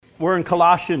We're in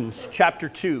Colossians chapter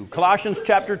 2. Colossians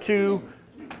chapter 2,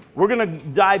 we're going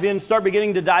to start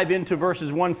beginning to dive into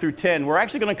verses 1 through 10. We're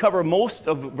actually going to cover most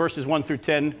of verses 1 through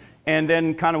 10, and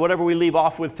then kind of whatever we leave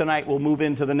off with tonight, we'll move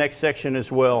into the next section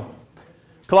as well.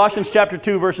 Colossians chapter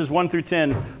 2, verses 1 through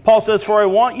 10. Paul says, "For I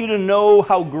want you to know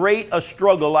how great a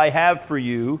struggle I have for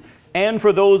you, and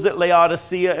for those at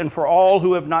Laodicea, and for all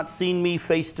who have not seen me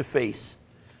face to face,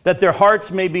 that their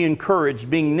hearts may be encouraged,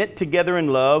 being knit together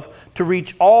in love, to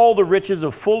reach all the riches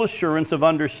of full assurance of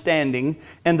understanding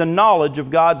and the knowledge of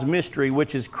God's mystery,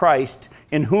 which is Christ,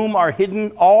 in whom are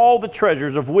hidden all the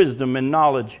treasures of wisdom and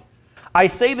knowledge. I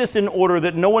say this in order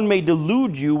that no one may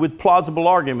delude you with plausible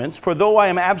arguments, for though I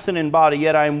am absent in body,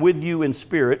 yet I am with you in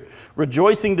spirit,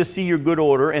 rejoicing to see your good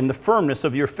order and the firmness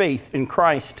of your faith in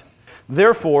Christ.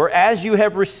 Therefore, as you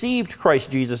have received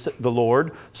Christ Jesus the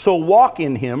Lord, so walk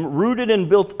in him, rooted and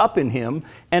built up in him,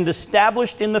 and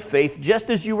established in the faith, just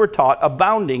as you were taught,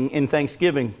 abounding in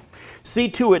thanksgiving. See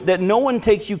to it that no one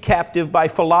takes you captive by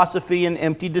philosophy and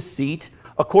empty deceit,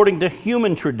 according to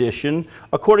human tradition,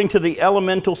 according to the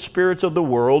elemental spirits of the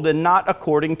world, and not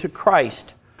according to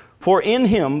Christ. For in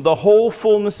him the whole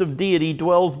fullness of deity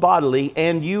dwells bodily,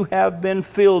 and you have been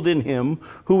filled in him,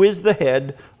 who is the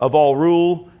head of all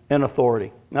rule and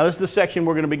authority." Now, this is the section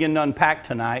we're going to begin to unpack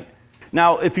tonight.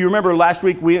 Now, if you remember last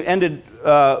week, we ended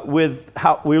with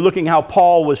how we were looking how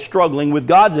Paul was struggling with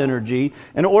God's energy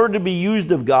in order to be used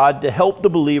of God to help the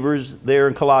believers there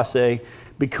in Colossae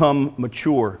become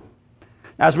mature.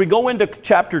 As we go into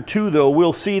chapter 2, though,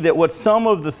 we'll see that what some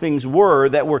of the things were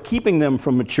that were keeping them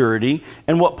from maturity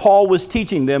and what Paul was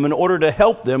teaching them in order to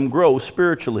help them grow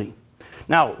spiritually.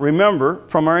 Now, remember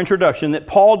from our introduction that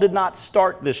Paul did not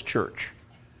start this church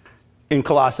in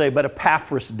Colossae, but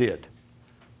Epaphras did.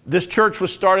 This church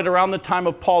was started around the time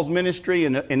of Paul's ministry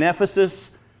in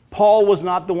Ephesus. Paul was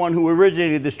not the one who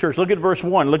originated this church. Look at verse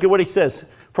 1. Look at what he says.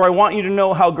 "For I want you to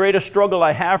know how great a struggle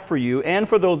I have for you, and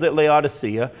for those at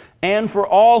Laodicea, and for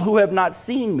all who have not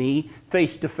seen me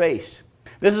face to face."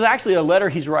 This is actually a letter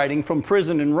he's writing from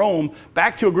prison in Rome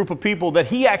back to a group of people that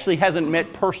he actually hasn't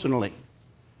met personally.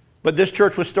 But this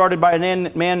church was started by a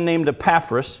man named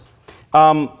Epaphras,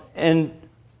 and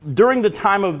during the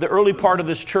time of the early part of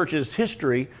this church's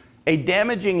history, a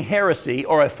damaging heresy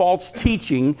or a false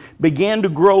teaching began to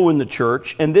grow in the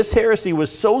church, and this heresy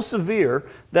was so severe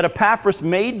that Epaphras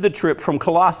made the trip from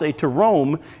Colossae to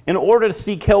Rome in order to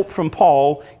seek help from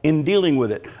Paul in dealing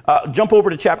with it. Jump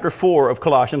over to chapter 4 of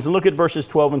Colossians and look at verses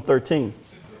 12 and 13.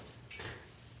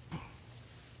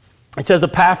 It says,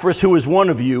 "Epaphras, who is one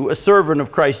of you, a servant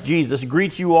of Christ Jesus,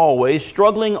 greets you always,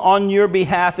 struggling on your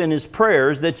behalf in his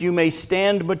prayers, that you may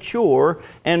stand mature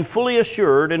and fully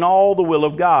assured in all the will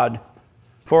of God.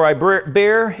 For I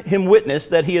bear him witness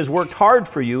that he has worked hard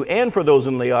for you and for those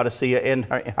in Laodicea and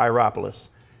Hierapolis."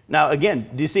 Now again,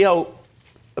 do you see how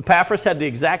Epaphras had the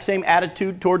exact same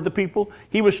attitude toward the people?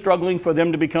 He was struggling for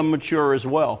them to become mature as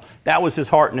well. That was his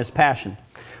heart and his passion.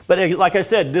 But like I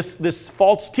said, this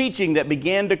false teaching that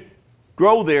began to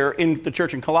grow there in the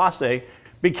church in Colossae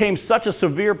became such a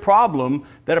severe problem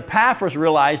that Epaphras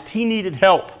realized he needed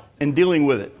help in dealing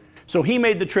with it. So he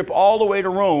made the trip all the way to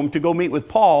Rome to go meet with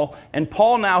Paul, and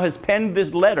Paul now has penned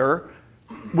this letter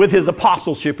with his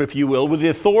apostleship, if you will, with the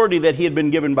authority that he had been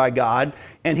given by God,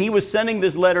 and he was sending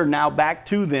this letter now back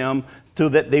to them so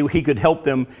that he could help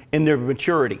them in their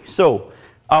maturity. So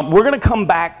we're going to come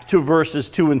back to verses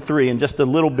 2 and 3 in just a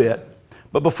little bit.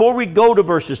 But before we go to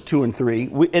verses 2 and 3,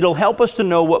 it'll help us to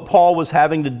know what Paul was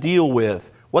having to deal with,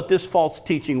 what this false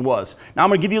teaching was. Now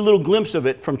I'm going to give you a little glimpse of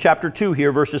it from chapter 2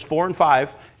 here, verses 4 and 5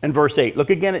 and verse 8. Look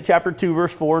again at chapter 2,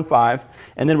 verse 4 and 5,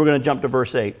 and then we're going to jump to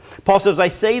verse 8. Paul says, "I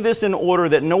say this in order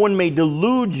that no one may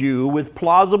delude you with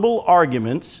plausible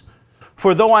arguments,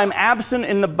 for though I am absent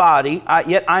in the body,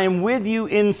 yet I am with you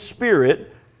in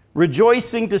spirit,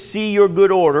 rejoicing to see your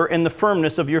good order and the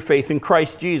firmness of your faith in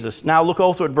Christ Jesus." Now look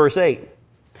also at verse 8.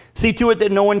 "See to it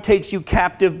that no one takes you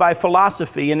captive by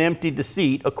philosophy and empty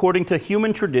deceit, according to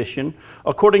human tradition,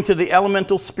 according to the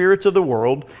elemental spirits of the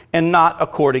world, and not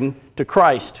according to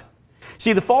Christ."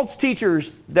 See, the false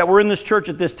teachers that were in this church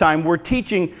at this time were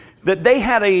teaching that they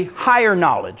had a higher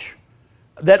knowledge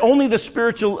that only the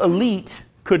spiritual elite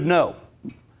could know.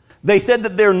 They said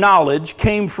that their knowledge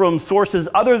came from sources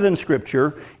other than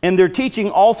Scripture, and their teaching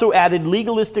also added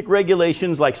legalistic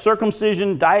regulations like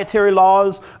circumcision, dietary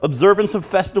laws, observance of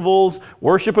festivals,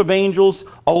 worship of angels,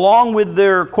 along with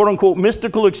their quote-unquote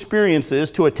mystical experiences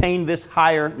to attain this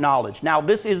higher knowledge. Now,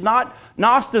 this is not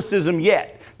Gnosticism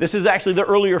yet. This is actually the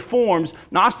earlier forms.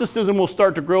 Gnosticism will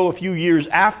start to grow a few years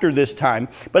after this time.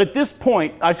 But at this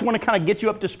point, I just want to kind of get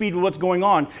you up to speed with what's going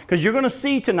on, because you're going to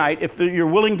see tonight, if you're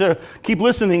willing to keep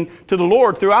listening to the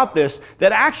Lord throughout this,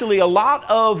 that actually a lot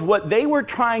of what they were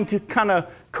trying to kind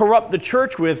of corrupt the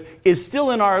church with is still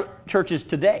in our churches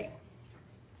today.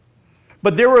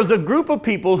 But there was a group of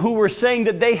people who were saying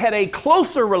that they had a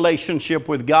closer relationship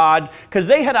with God because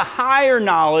they had a higher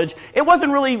knowledge. It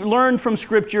wasn't really learned from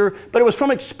Scripture, but it was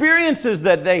from experiences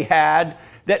that they had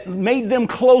that made them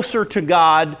closer to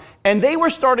God. And they were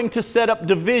starting to set up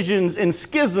divisions and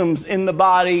schisms in the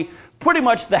body, pretty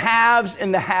much the haves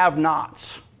and the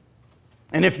have-nots.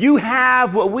 And if you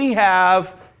have what we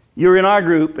have, you're in our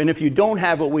group. And if you don't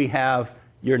have what we have,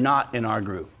 you're not in our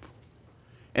group.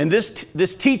 And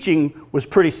this teaching was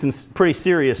pretty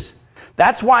serious.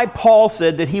 That's why Paul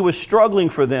said that he was struggling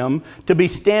for them to be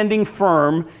standing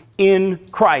firm in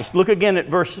Christ. Look again at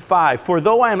verse 5. For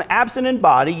though I am absent in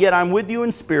body, yet I'm with you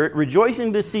in spirit,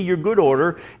 rejoicing to see your good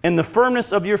order and the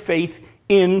firmness of your faith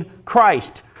in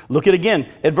Christ. Look again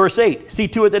at verse 8. See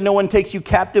to it that no one takes you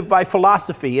captive by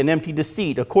philosophy and empty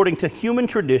deceit, according to human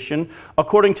tradition,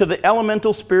 according to the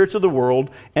elemental spirits of the world,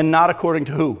 and not according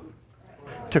to who?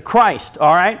 To Christ,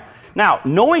 all right? Now,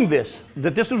 knowing this,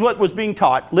 that this is what was being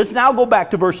taught, let's now go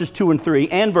back to verses 2 and 3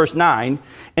 and verse 9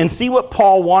 and see what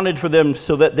Paul wanted for them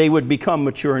so that they would become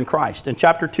mature in Christ. In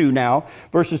chapter 2 now,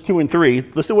 verses 2 and 3,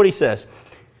 listen to what he says.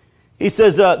 He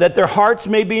says that their hearts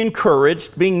may be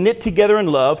encouraged, being knit together in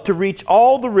love, to reach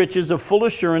all the riches of full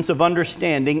assurance of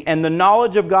understanding and the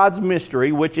knowledge of God's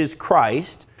mystery, which is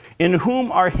Christ, in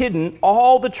whom are hidden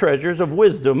all the treasures of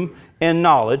wisdom and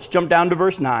knowledge. Jump down to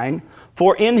verse 9.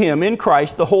 For in him, in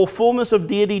Christ, the whole fullness of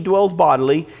deity dwells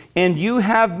bodily, and you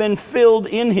have been filled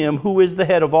in him who is the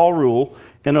head of all rule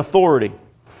and authority.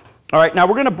 All right, now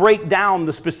we're going to break down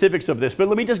the specifics of this, but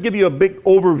let me just give you a big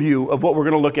overview of what we're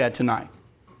going to look at tonight.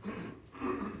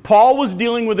 Paul was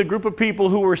dealing with a group of people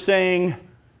who were saying,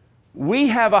 we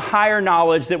have a higher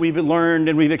knowledge that we've learned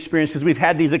and we've experienced because we've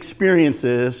had these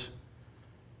experiences.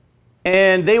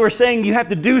 And they were saying you have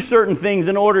to do certain things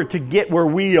in order to get where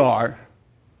we are.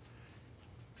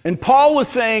 And Paul was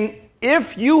saying,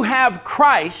 if you have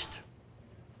Christ,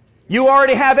 you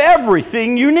already have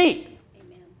everything you need.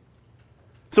 Amen.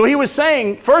 So he was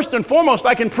saying, first and foremost,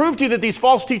 I can prove to you that these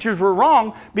false teachers were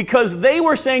wrong because they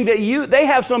were saying that they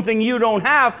have something you don't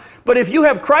have, but if you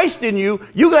have Christ in you,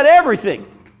 you got everything.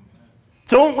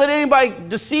 Don't let anybody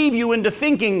deceive you into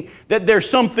thinking that there's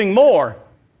something more.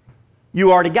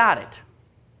 You already got it.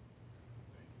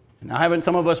 Now, haven't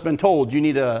some of us been told you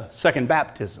need a second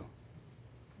baptism?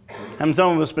 Haven't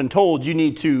some of us been told you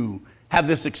need to have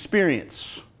this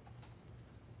experience?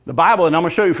 The Bible, and I'm going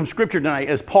to show you from Scripture tonight,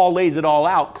 as Paul lays it all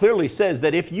out, clearly says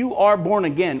that if you are born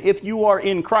again, if you are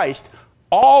in Christ,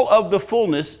 all of the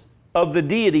fullness of the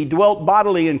deity dwelt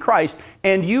bodily in Christ,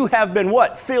 and you have been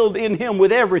what? Filled in him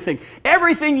with everything.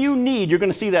 Everything you need, you're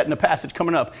going to see that in the passage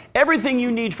coming up. Everything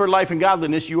you need for life and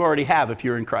godliness, you already have if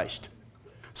you're in Christ.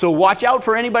 So watch out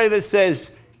for anybody that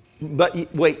says,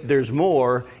 but wait, there's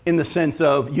more, in the sense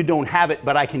of you don't have it,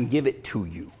 but I can give it to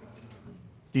you. Do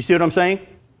you see what I'm saying?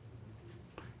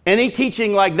 Any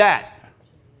teaching like that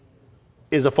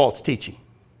is a false teaching.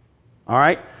 All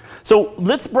right? So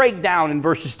let's break down in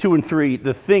verses 2 and 3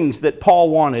 the things that Paul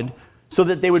wanted so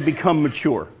that they would become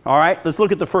mature. All right? Let's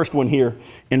look at the first one here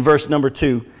in verse number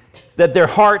 2. That their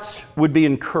hearts would be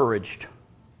encouraged.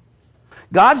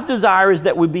 God's desire is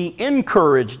that we be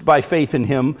encouraged by faith in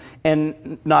him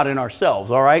and not in ourselves,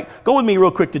 all right? Go with me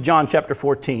real quick to John chapter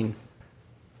 14.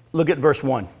 Look at verse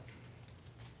 1.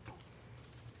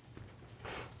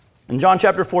 In John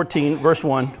chapter 14, verse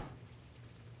 1,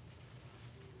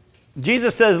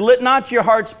 Jesus says, let not your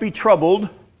hearts be troubled.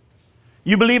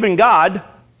 You believe in God,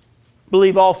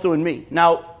 believe also in me.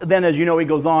 Now, then, as you know, he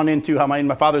goes on into how in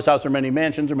my Father's house are many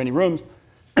mansions or many rooms.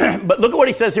 But look at what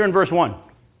he says here in verse 1.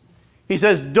 He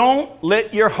says, don't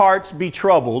let your hearts be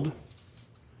troubled.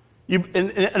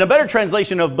 And a better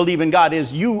translation of believe in God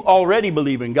is you already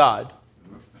believe in God.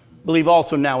 Believe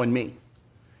also now in me.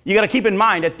 You got to keep in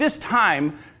mind, at this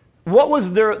time, what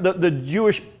was the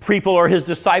Jewish people or his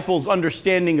disciples'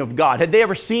 understanding of God? Had they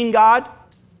ever seen God?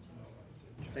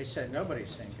 They said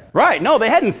nobody's seen God. Right. No, they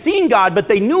hadn't seen God, but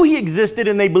they knew he existed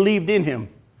and they believed in him.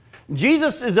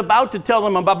 Jesus is about to tell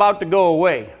them, I'm about to go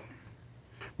away.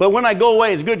 But when I go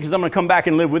away, it's good because I'm going to come back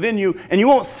and live within you. And you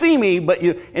won't see me, but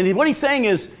you. And what he's saying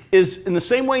is in the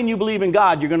same way you believe in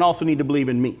God, you're going to also need to believe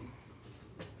in me.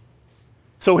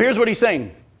 So here's what he's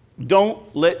saying.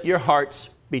 Don't let your hearts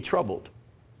be troubled.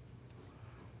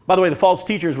 By the way, the false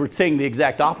teachers were saying the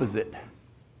exact opposite.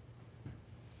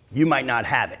 You might not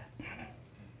have it.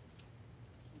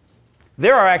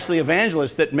 There are actually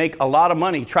evangelists that make a lot of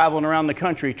money traveling around the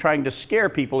country trying to scare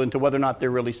people into whether or not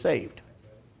they're really saved.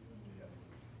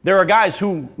 There are guys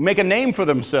who make a name for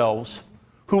themselves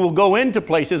who will go into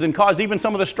places and cause even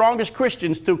some of the strongest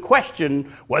Christians to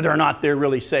question whether or not they're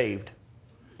really saved.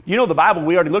 You know, the Bible,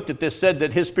 we already looked at this, said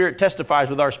that his Spirit testifies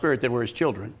with our spirit that we're his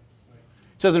children.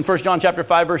 It says in 1 John chapter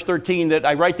 5, verse 13, that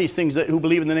I write these things that who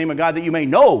believe in the name of God, that you may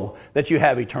know that you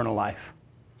have eternal life.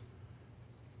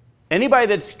 Anybody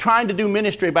that's trying to do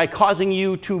ministry by causing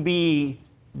you to be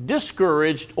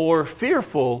discouraged or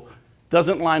fearful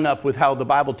doesn't line up with how the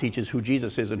Bible teaches who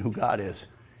Jesus is and who God is.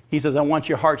 He says, I want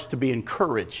your hearts to be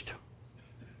encouraged.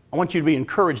 I want you to be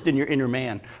encouraged in your inner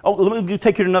man. Oh, let me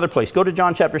take you to another place. Go to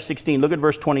John chapter 16. Look at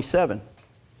verse 27.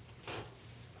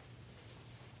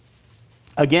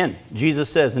 Again, Jesus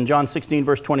says in John 16,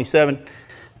 verse 27,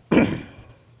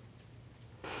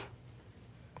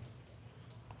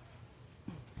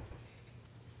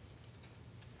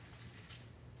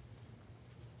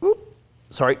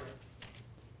 sorry,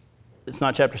 it's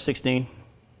not chapter 16.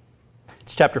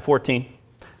 It's chapter 14.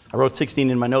 I wrote 16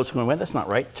 in my notes going, well, that's not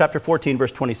right. Chapter 14,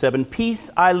 verse 27, peace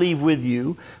I leave with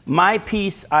you, my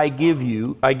peace I give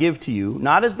to you,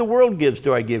 not as the world gives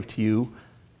do I give to you.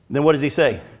 Then what does he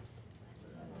say?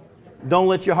 Don't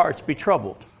let your hearts be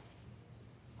troubled.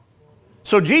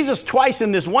 So Jesus twice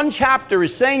in this one chapter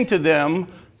is saying to them,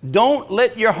 don't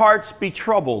let your hearts be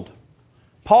troubled.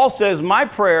 Paul says, my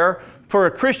prayer for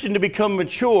a Christian to become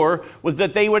mature was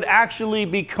that they would actually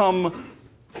become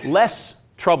less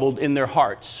troubled in their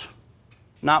hearts,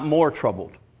 not more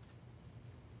troubled.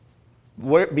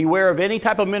 Beware of any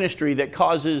type of ministry that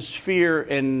causes fear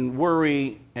and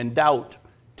worry and doubt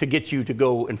to get you to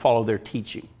go and follow their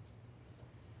teaching.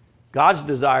 God's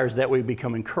desire is that we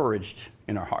become encouraged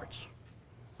in our hearts.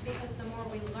 Because the more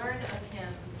we learn of him,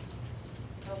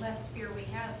 the less fear we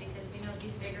have, because we know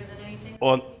he's bigger than anything.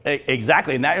 Well,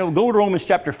 exactly. And that, go to Romans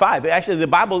chapter 5. Actually, the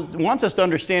Bible wants us to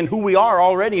understand who we are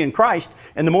already in Christ.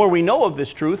 And the more we know of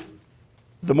this truth,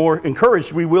 the more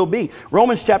encouraged we will be.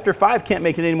 Romans chapter 5 can't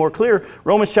make it any more clear.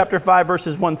 Romans chapter 5,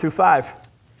 verses 1 through 5.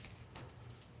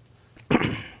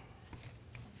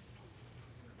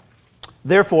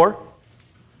 Therefore,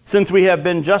 since we have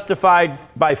been justified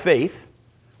by faith,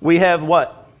 we have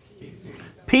what?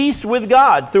 Peace with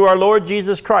God through our Lord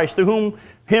Jesus Christ, through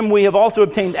him we have also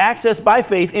obtained access by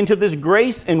faith into this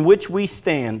grace in which we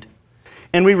stand.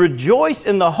 And we rejoice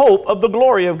in the hope of the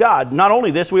glory of God. Not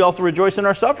only this, we also rejoice in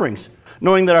our sufferings,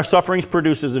 knowing that our sufferings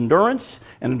produces endurance,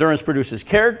 and endurance produces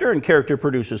character, and character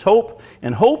produces hope.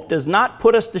 And hope does not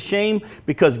put us to shame,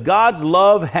 because God's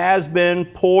love has been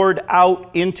poured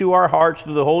out into our hearts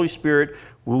through the Holy Spirit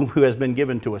who has been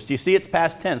given to us. Do you see it's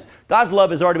past tense? God's love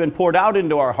has already been poured out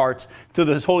into our hearts through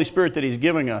the Holy Spirit that he's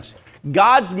giving us.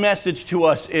 God's message to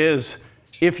us is,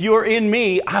 if you're in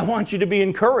me, I want you to be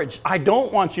encouraged. I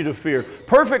don't want you to fear.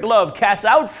 Perfect love casts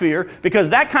out fear,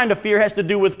 because that kind of fear has to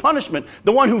do with punishment.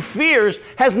 The one who fears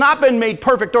has not been made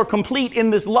perfect or complete in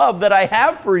this love that I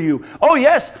have for you. Oh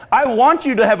yes, I want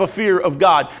you to have a fear of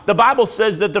God. The Bible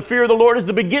says that the fear of the Lord is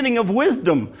the beginning of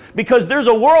wisdom, because there's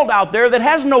a world out there that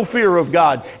has no fear of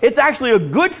God. It's actually a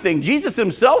good thing. Jesus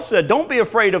himself said, don't be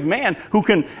afraid of man who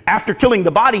can, after killing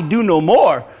the body, do no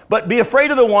more, but be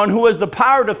afraid of the one who has the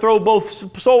power to throw both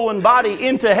soul and body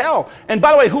into hell. And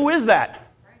by the way, who is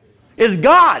that? It's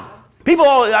God. People,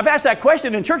 I've asked that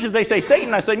question in churches, they say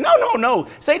Satan. I say, no.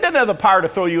 Satan doesn't have the power to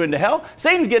throw you into hell.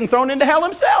 Satan's getting thrown into hell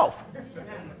himself.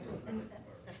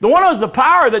 The one who has the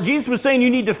power that Jesus was saying you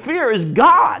need to fear is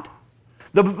God.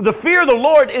 The fear of the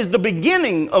Lord is the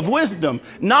beginning of wisdom.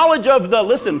 Knowledge of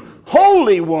the,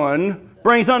 Holy One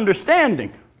brings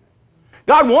understanding.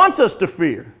 God wants us to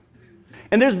fear.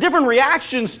 And there's different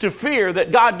reactions to fear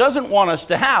that God doesn't want us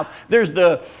to have. There's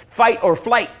the fight or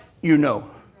flight, you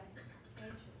know.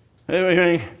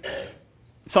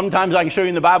 Sometimes I can show you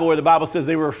in the Bible where the Bible says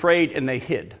they were afraid and they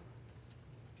hid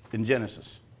in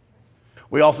Genesis.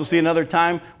 We also see another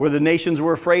time where the nations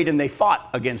were afraid and they fought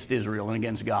against Israel and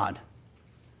against God.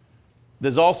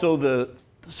 There's also the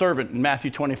servant in Matthew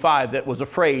 25 that was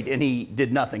afraid and he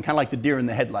did nothing, kind of like the deer in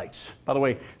the headlights. By the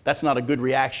way, that's not a good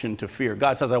reaction to fear.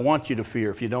 God says, I want you to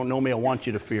fear. If you don't know me, I want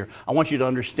you to fear. I want you to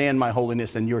understand my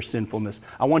holiness and your sinfulness.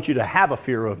 I want you to have a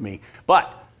fear of me.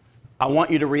 But I want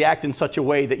you to react in such a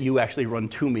way that you actually run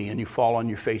to me and you fall on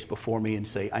your face before me and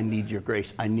say, I need your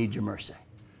grace. I need your mercy.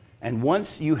 And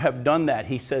once you have done that,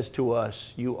 he says to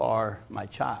us, you are my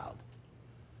child.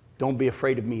 Don't be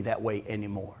afraid of me that way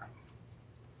anymore.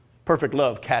 Perfect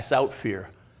love casts out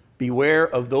fear. Beware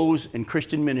of those in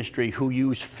Christian ministry who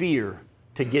use fear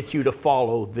to get you to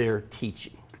follow their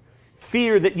teaching.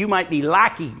 fear that you might be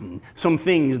lacking some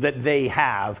things that they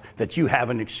have that you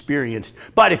haven't experienced.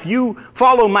 But if you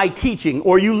follow my teaching,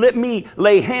 or you let me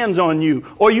lay hands on you,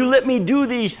 or you let me do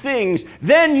these things,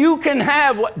 then you can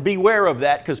have what. Beware of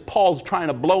that, because Paul's trying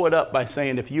to blow it up by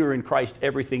saying if you're in Christ,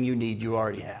 everything you need, you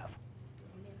already have.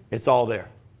 It's all there.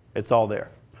 It's all there.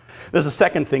 There's a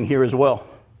second thing here as well.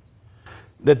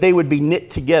 That they would be knit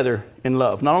together in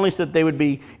love. Not only so that they would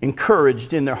be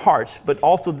encouraged in their hearts, but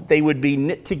also that they would be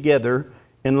knit together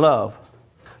in love.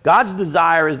 God's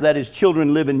desire is that his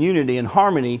children live in unity and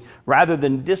harmony rather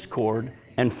than discord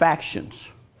and factions.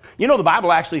 You know, the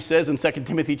Bible actually says in 2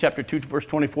 Timothy chapter 2, verse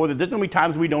 24, that there's going to be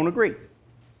times we don't agree.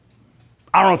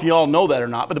 I don't know if you all know that or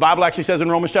not, but the Bible actually says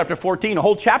in Romans chapter 14, a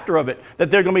whole chapter of it,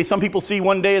 that there are going to be some people see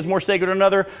one day as more sacred than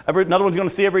another. Another one's going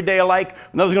to see every day alike.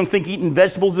 Another's going to think eating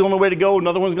vegetables is the only way to go.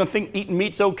 Another one's going to think eating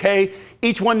meat's okay.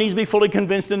 Each one needs to be fully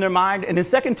convinced in their mind. And in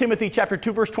 2 Timothy chapter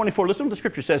 2, verse 24, listen to what the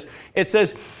scripture says. It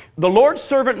says, the Lord's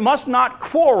servant must not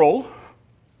quarrel,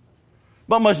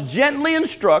 but must gently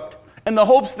instruct in the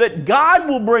hopes that God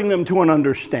will bring them to an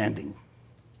understanding.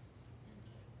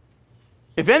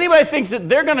 If anybody thinks that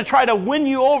they're going to try to win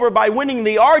you over by winning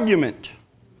the argument,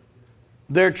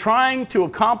 they're trying to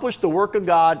accomplish the work of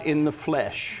God in the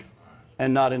flesh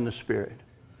and not in the spirit.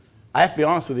 I have to be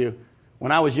honest with you.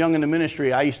 When I was young in the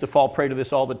ministry, I used to fall prey to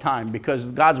this all the time because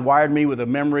God's wired me with a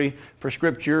memory for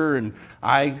Scripture, and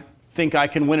I think I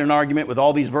can win an argument with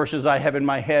all these verses I have in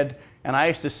my head. And I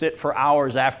used to sit for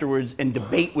hours afterwards and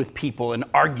debate with people and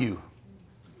argue.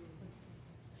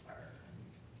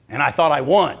 And I thought I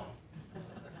won.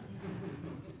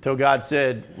 Till God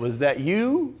said, was that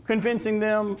you convincing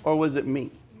them or was it me?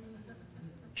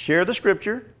 Share the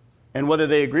scripture, and whether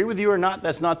they agree with you or not,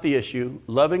 that's not the issue.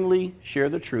 Lovingly share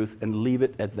the truth and leave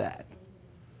it at that.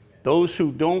 Those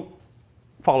who don't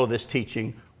follow this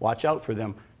teaching, watch out for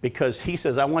them, because he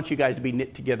says, I want you guys to be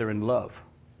knit together in love.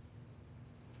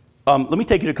 Let me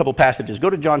take you to a couple passages. Go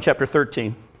to John chapter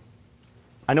 13.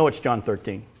 I know it's John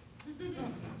 13,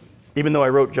 even though I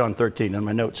wrote John 13 on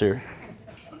my notes here.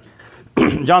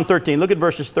 John 13, look at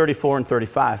verses 34 and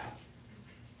 35.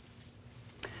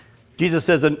 Jesus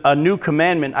says, a new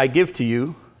commandment I give to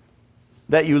you,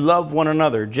 that you love one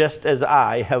another, just as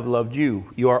I have loved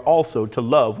you. You are also to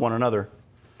love one another.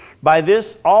 By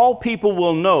this, all people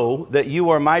will know that you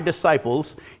are my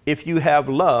disciples, if you have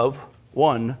love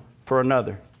one for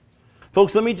another.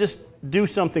 Folks, let me just do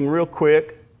something real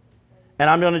quick, and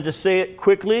I'm going to just say it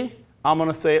quickly. I'm going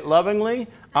to say it lovingly.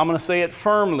 I'm going to say it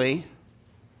firmly.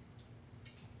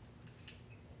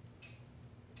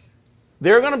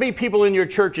 There are going to be people in your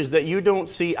churches that you don't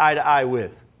see eye to eye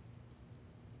with.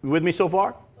 You with me so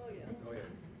far? Oh, yeah.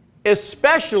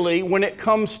 Especially when it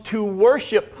comes to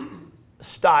worship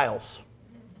styles.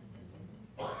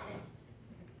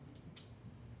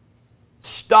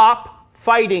 Stop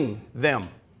fighting them.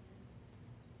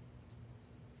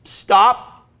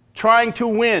 Stop trying to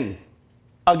win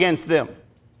against them.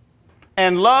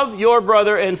 And love your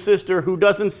brother and sister who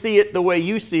doesn't see it the way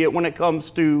you see it when it comes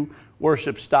to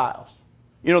worship styles.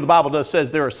 You know, the Bible says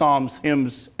there are psalms,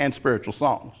 hymns, and spiritual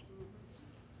songs.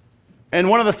 And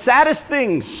one of the saddest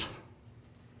things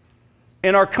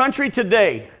in our country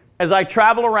today, as I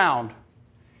travel around,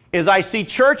 is I see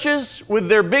churches with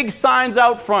their big signs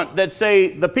out front that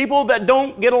say, the people that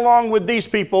don't get along with these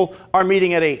people are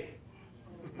meeting at 8.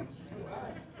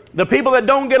 The people that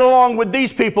don't get along with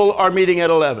these people are meeting at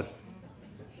 11.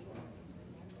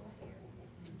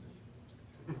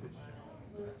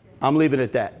 I'm leaving it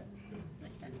at that.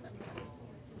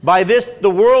 By this,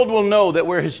 the world will know that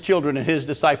we're his children and his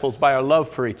disciples by our love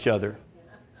for each other.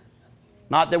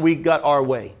 Not that we got our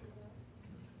way.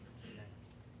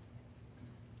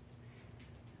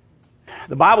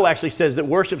 The Bible actually says that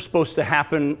worship's supposed to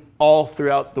happen all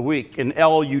throughout the week, and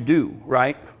all you do,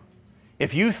 right?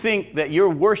 If you think that your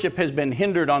worship has been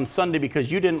hindered on Sunday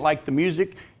because you didn't like the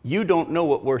music, you don't know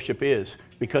what worship is.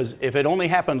 Because if it only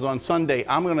happens on Sunday,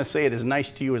 I'm going to say it as nice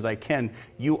to you as I can,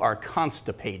 you are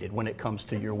constipated when it comes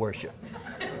to your worship.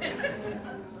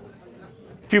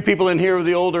 A few people in here with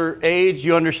the older age,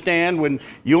 you understand when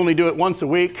you only do it once a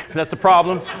week, that's a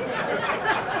problem.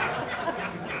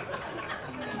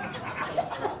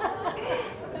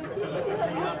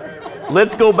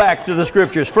 Let's go back to the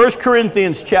scriptures. 1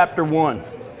 Corinthians chapter 1.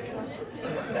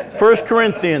 1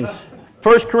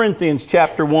 Corinthians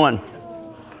chapter 1.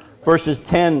 Verses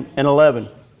 10 and 11.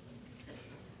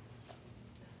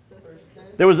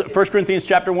 There was 1 Corinthians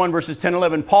chapter 1, verses 10 and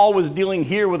 11. Paul was dealing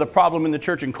here with a problem in the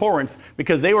church in Corinth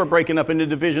because they were breaking up into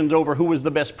divisions over who was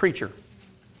the best preacher.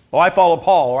 Well, I follow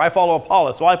Paul, or I follow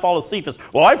Apollos, or I follow Cephas,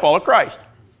 well, I follow Christ.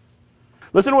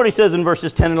 Listen to what he says in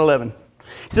verses 10 and 11.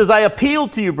 He says, I appeal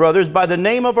to you, brothers, by the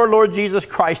name of our Lord Jesus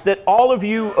Christ, that all of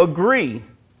you agree,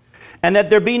 and that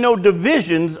there be no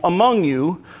divisions among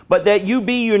you, but that you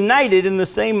be united in the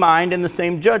same mind and the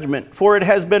same judgment. For it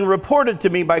has been reported to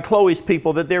me by Chloe's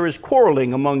people that there is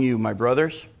quarreling among you, my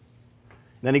brothers.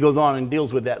 Then he goes on and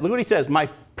deals with that. Look what he says. My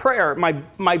prayer,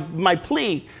 my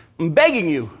plea, I'm begging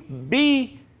you,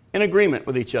 be in agreement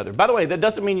with each other. By the way, that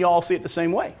doesn't mean you all see it the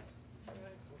same way.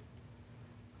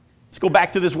 Let's go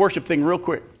back to this worship thing real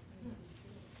quick.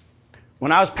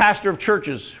 When I was pastor of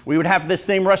churches, we would have this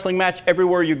same wrestling match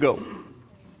everywhere you go.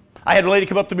 I had a lady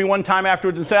come up to me one time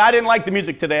afterwards and say, I didn't like the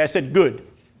music today. I said, good.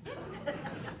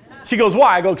 She goes,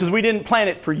 why? I go, because we didn't plan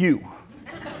it for you.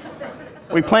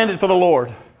 We planned it for the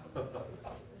Lord.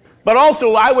 But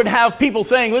also, I would have people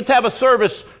saying, let's have a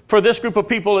service for this group of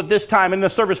people at this time, and the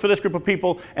service for this group of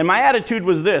people. And my attitude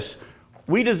was this: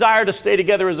 we desire to stay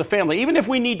together as a family. Even if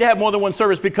we need to have more than one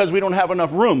service because we don't have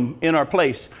enough room in our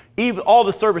place, all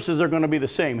the services are going to be the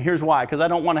same. Here's why. Because I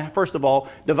don't want to, first of all,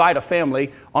 divide a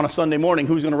family on a Sunday morning.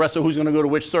 Who's going to wrestle, who's going to go to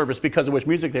which service because of which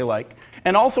music they like.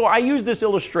 And also, I use this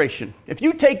illustration. If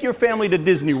you take your family to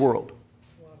Disney World,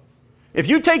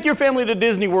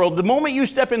 the moment you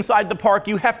step inside the park,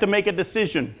 you have to make a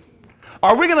decision.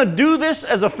 Are we going to do this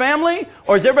as a family,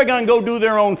 or is everybody going to go do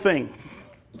their own thing?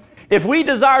 If we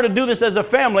desire to do this as a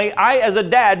family, I, as a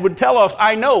dad, would tell us,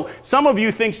 I know some of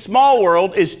you think Small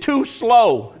World is too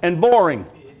slow and boring.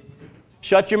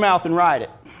 Shut your mouth and ride it.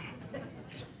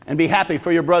 And be happy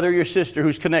for your brother or your sister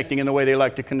who's connecting in the way they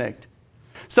like to connect.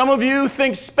 Some of you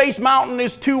think Space Mountain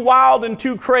is too wild and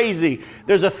too crazy.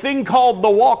 There's a thing called the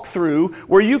walkthrough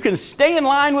where you can stay in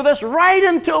line with us right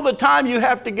until the time you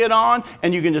have to get on,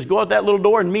 and you can just go out that little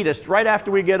door and meet us right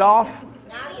after we get off.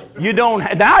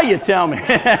 Now you tell me.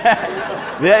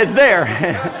 Yeah, it's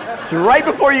there. It's right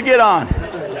before you get on.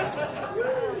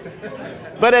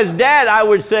 But as dad, I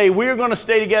would say we're going to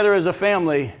stay together as a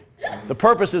family. The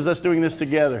purpose is us doing this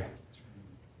together.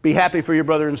 Be happy for your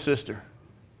brother and sister.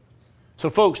 So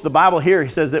folks, the Bible here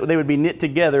says that they would be knit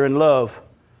together in love.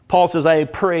 Paul says, I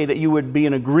pray that you would be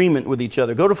in agreement with each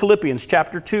other. Go to Philippians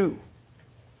chapter 2.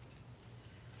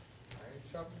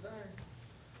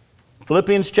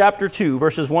 Philippians chapter 2,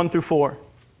 verses 1 through 4.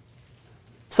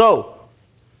 So,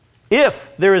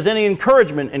 if there is any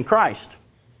encouragement in Christ,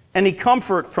 any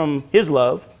comfort from His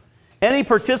love, any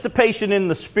participation in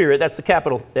the Spirit, that's the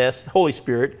capital S, Holy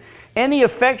Spirit, any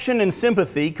affection and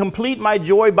sympathy, complete my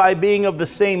joy by being of the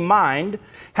same mind,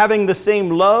 having the same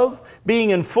love, being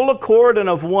in full accord and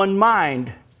of one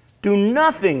mind. Do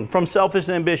nothing from selfish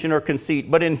ambition or conceit,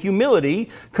 but in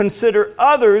humility consider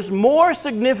others more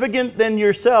significant than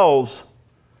yourselves.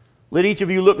 Let each of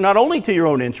you look not only to your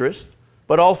own interest,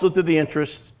 but also to the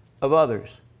interest of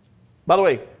others. By the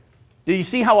way, did you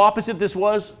see how opposite this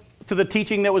was to the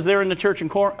teaching that was there in the church in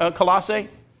Colossae?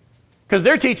 Because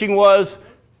their teaching was,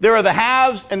 there are the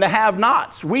haves and the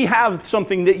have-nots. We have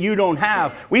something that you don't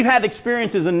have. We've had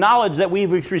experiences and knowledge that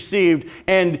we've received,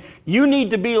 and you need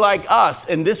to be like us.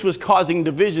 And this was causing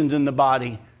divisions in the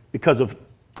body because of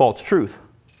false truth.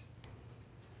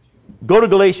 Go to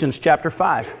Galatians chapter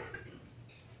 5.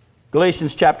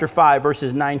 Galatians chapter 5,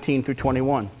 verses 19 through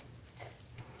 21.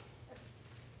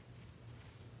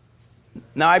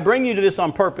 Now, I bring you to this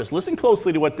on purpose. Listen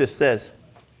closely to what this says.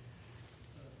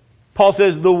 Paul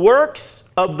says, the works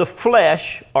of the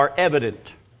flesh are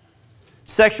evident.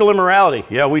 Sexual immorality,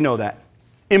 yeah, we know that.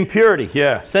 Impurity,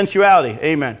 yeah. Sensuality,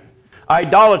 amen.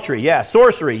 Idolatry, yeah.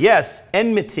 Sorcery, yes.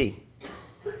 Enmity,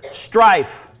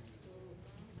 strife,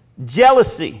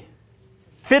 jealousy,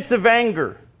 fits of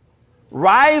anger,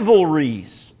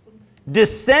 rivalries,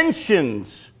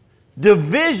 dissensions,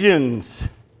 divisions,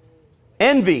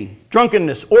 envy,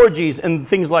 drunkenness, orgies, and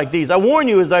things like these. I warn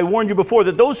you, as I warned you before,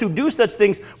 that those who do such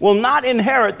things will not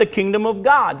inherit the kingdom of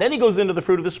God. Then he goes into the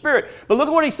fruit of the Spirit. But look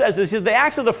at what he says. He says the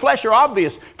acts of the flesh are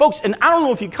obvious. Folks, and I don't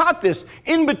know if you caught this,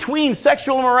 in between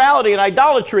sexual immorality and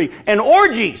idolatry and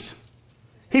orgies,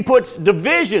 he puts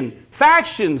division,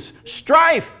 factions,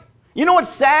 strife. You know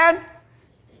what's sad?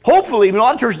 Hopefully, a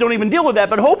lot of churches don't even deal with that,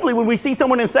 but hopefully when we see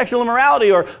someone in sexual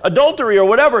immorality or adultery or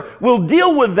whatever, we'll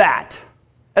deal with that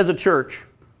as a church.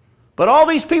 But all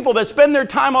these people that spend their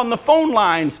time on the phone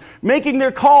lines, making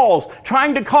their calls,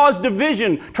 trying to cause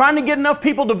division, trying to get enough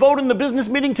people to vote in the business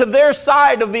meeting to their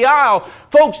side of the aisle,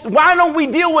 folks, why don't we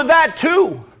deal with that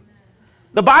too?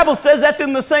 The Bible says that's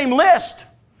in the same list.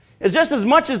 It's just as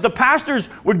much as the pastors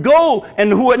would go,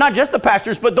 and who, not just the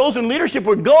pastors, but those in leadership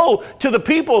would go to the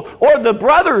people, or the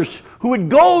brothers who would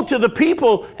go to the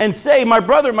people and say, my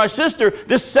brother, my sister,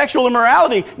 this sexual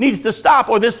immorality needs to stop,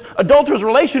 or this adulterous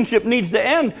relationship needs to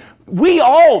end. We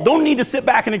all don't need to sit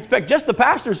back and expect just the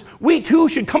pastors. We too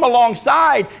should come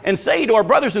alongside and say to our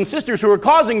brothers and sisters who are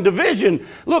causing division,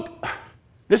 look,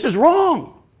 this is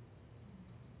wrong.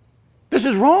 This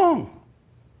is wrong.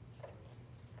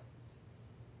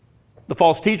 The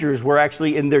false teachers were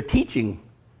actually in their teaching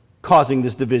causing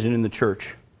this division in the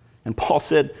church. And Paul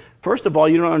said, first of all,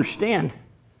 you don't understand.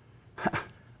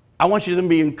 I want you to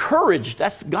be encouraged.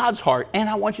 That's God's heart. And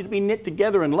I want you to be knit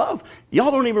together in love. Y'all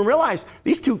don't even realize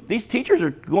these teachers are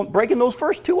breaking those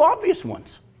first two obvious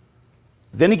ones.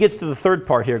 Then he gets to the third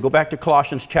part here. Go back to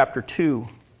Colossians chapter 2.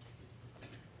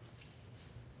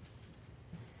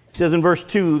 He says in verse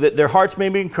 2 that their hearts may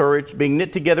be encouraged, being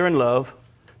knit together in love,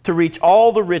 to reach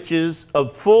all the riches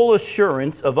of full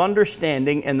assurance of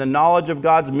understanding and the knowledge of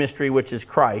God's mystery, which is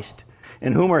Christ,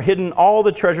 in whom are hidden all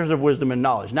the treasures of wisdom and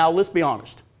knowledge. Now, let's be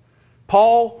honest.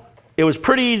 Paul, it was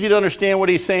pretty easy to understand what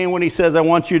he's saying when he says, I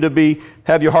want you to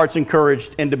have your hearts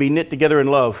encouraged and to be knit together in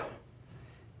love.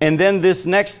 And then this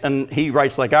next, and he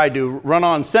writes like I do,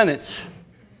 run-on sentence,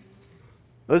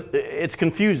 it's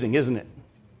confusing, isn't it?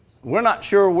 We're not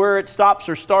sure where it stops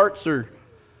or starts, or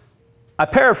I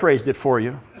paraphrased it for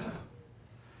you.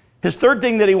 His third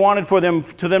thing that he wanted for them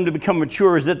to become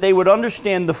mature is that they would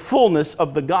understand the fullness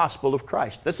of the gospel of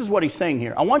Christ. This is what he's saying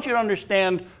here. I want you to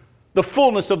understand the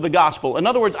fullness of the gospel. In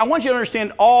other words, I want you to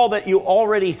understand all that you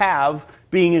already have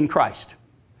being in Christ.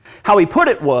 How he put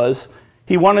it was,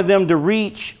 he wanted them to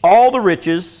reach all the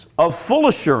riches of full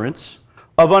assurance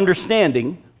of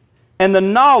understanding and the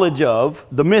knowledge of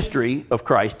the mystery of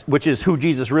Christ, which is who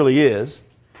Jesus really is.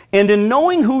 And in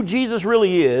knowing who Jesus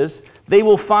really is, they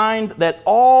will find that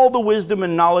all the wisdom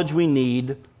and knowledge we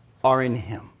need are in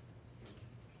him.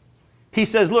 He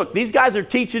says, look, these guys are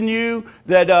teaching you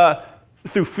that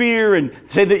through fear and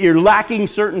say that you're lacking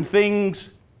certain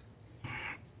things.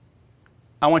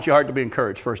 I want your heart to be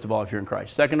encouraged, first of all, if you're in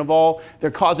Christ. Second of all, they're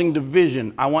causing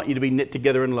division. I want you to be knit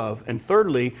together in love. And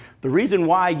thirdly, the reason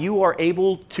why you are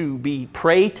able to be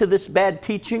prey to this bad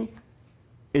teaching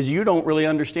is you don't really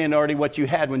understand already what you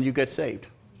had when you got saved.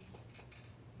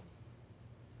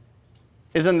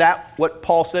 Isn't that what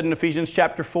Paul said in Ephesians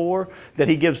chapter 4? That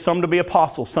he gives some to be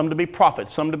apostles, some to be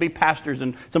prophets, some to be pastors,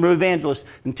 and some to be evangelists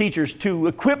and teachers to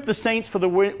equip the saints for the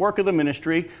work of the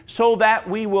ministry so that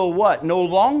we will what? No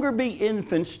longer be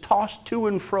infants tossed to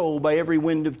and fro by every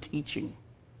wind of teaching.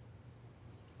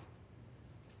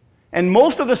 And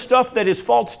most of the stuff that is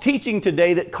false teaching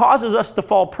today that causes us to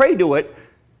fall prey to it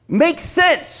makes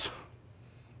sense.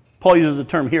 Paul uses the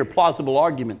term here, plausible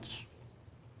arguments.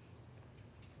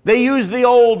 They use the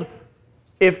old,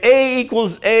 if A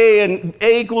equals A and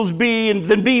A equals B, and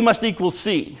then B must equal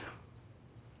C.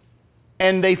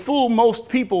 And they fool most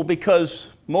people because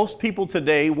most people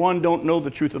today, one, don't know the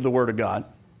truth of the Word of God.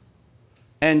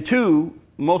 And two,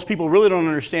 most people really don't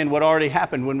understand what already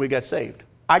happened when we got saved.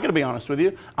 I got to be honest with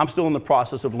you, I'm still in the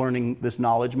process of learning this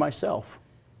knowledge myself.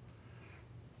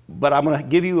 But I'm going to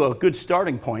give you a good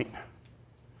starting point.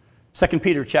 2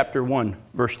 Peter chapter 1,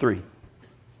 verse 3.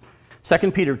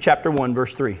 2 Peter chapter 1,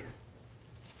 verse 3.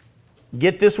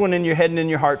 Get this one in your head and in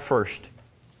your heart first.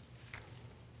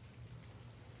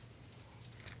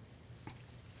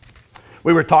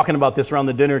 We were talking about this around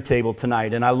the dinner table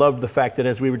tonight, and I loved the fact that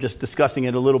as we were just discussing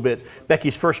it a little bit,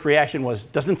 Becky's first reaction was,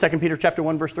 doesn't 2 Peter chapter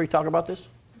 1, verse 3 talk about this?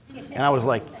 And I was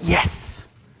like, yes!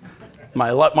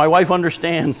 My wife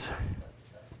understands.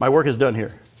 My work is done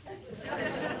here.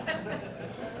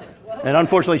 And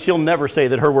unfortunately, she'll never say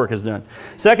that her work is done.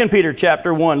 2 Peter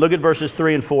chapter 1, look at verses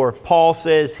 3 and 4. Paul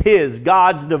says,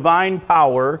 God's divine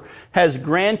power has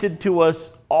granted to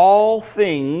us all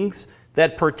things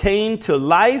that pertain to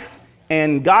life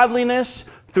and godliness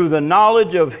through the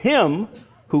knowledge of him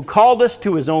who called us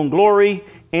to his own glory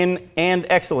and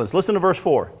excellence. Listen to verse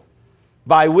 4.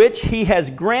 By which he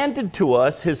has granted to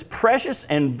us his precious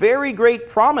and very great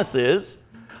promises,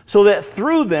 so that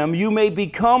through them you may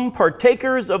become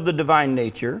partakers of the divine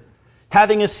nature,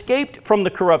 having escaped from the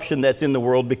corruption that's in the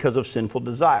world because of sinful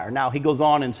desire. Now, he goes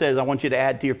on and says, I want you to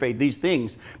add to your faith these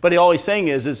things. But all he's saying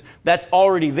is that's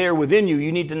already there within you.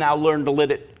 You need to now learn to let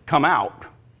it come out.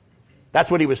 That's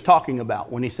what he was talking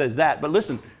about when he says that. But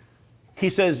listen, he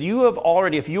says you have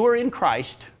already, if you are in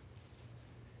Christ,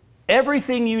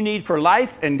 everything you need for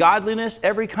life and godliness,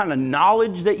 every kind of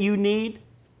knowledge that you need,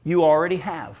 you already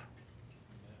have.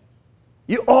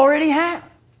 You already have.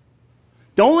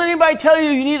 Don't let anybody tell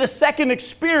you you need a second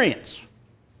experience.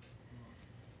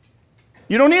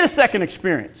 You don't need a second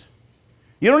experience.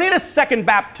 You don't need a second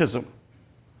baptism.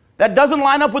 That doesn't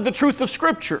line up with the truth of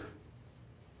Scripture.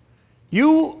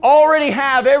 You already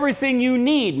have everything you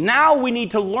need. Now we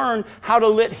need to learn how to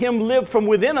let him live from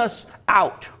within us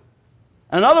out.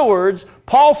 In other words,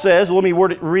 Paul says, let me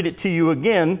read it to you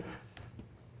again.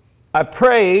 I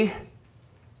pray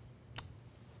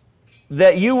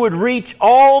that you would reach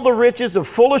all the riches of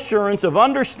full assurance of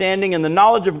understanding and the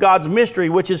knowledge of God's mystery,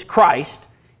 which is Christ,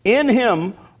 in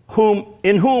whom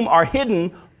are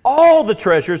hidden all the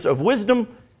treasures of wisdom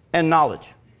and knowledge.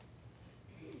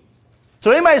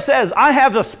 So anybody says, I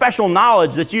have the special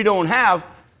knowledge that you don't have,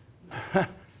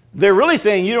 they're really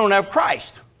saying you don't have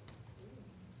Christ.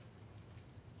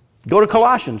 Go to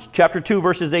Colossians chapter 2,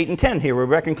 verses 8 and 10 here. We're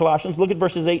back in Colossians. Look at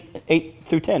verses 8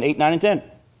 through 10, 8, 9, and 10.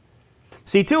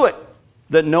 See to it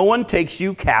that no one takes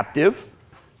you captive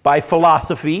by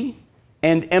philosophy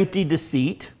and empty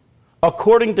deceit,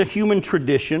 according to human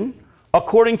tradition,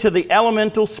 according to the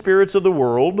elemental spirits of the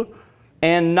world,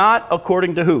 and not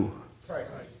according to who?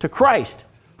 Christ. To Christ.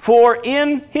 For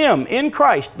in him, in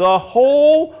Christ, the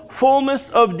whole fullness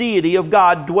of deity of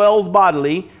God dwells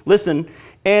bodily. Listen,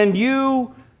 and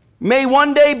you may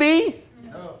one day be?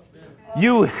 No.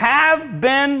 You have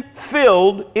been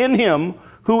filled in him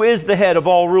who is the head of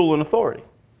all rule and authority.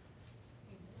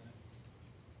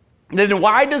 Then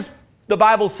why does the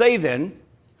Bible say then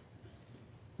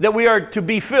that we are to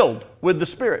be filled with the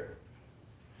Spirit?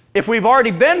 If we've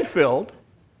already been filled,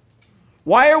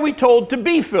 why are we told to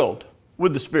be filled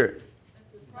with the Spirit?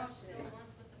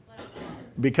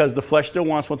 Because the flesh still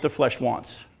wants what the flesh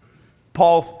wants.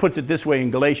 Paul puts it this way in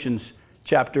Galatians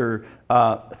chapter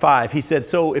 5. He said,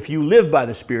 so if you live by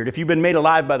the Spirit, if you've been made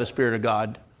alive by the Spirit of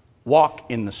God, walk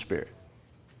in the Spirit.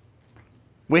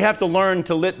 We have to learn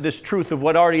to let this truth of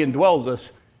what already indwells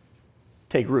us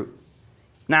take root.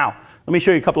 Now, let me show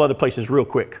you a couple other places real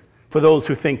quick for those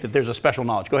who think that there's a special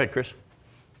knowledge. Go ahead, Chris.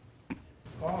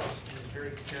 Paul is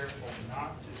very careful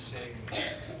not to say,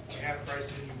 you have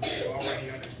Christ in you, but you already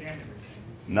understand everything.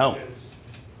 No. He says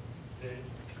that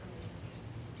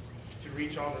to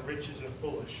reach all the riches of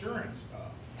full assurance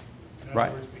of. In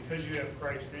other words, because you have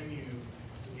Christ in you,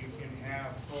 you can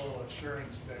have full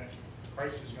assurance that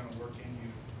Christ is going to work in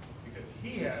you because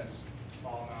he has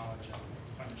all knowledge and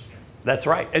understanding. That's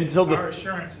right. And so our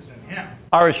assurance is in him.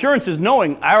 Our assurance is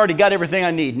knowing I already got everything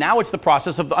I need. Now it's the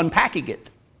process of unpacking it.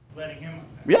 Letting him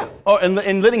unpack. Yeah,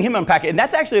 and letting him unpack it. And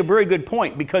that's actually a very good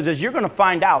point, because as you're going to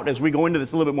find out as we go into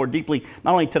this a little bit more deeply,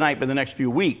 not only tonight but the next few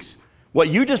weeks, what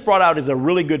you just brought out is a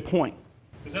really good point.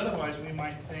 Because otherwise we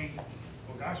might think,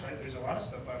 well, gosh, right, there's a lot of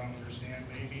stuff I don't understand.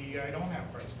 Maybe I don't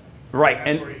have Christ. Right,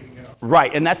 and that's where you can get off.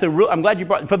 Right, and that's a real. I'm glad you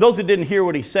brought. For those that didn't hear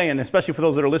what he's saying, especially for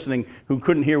those that are listening who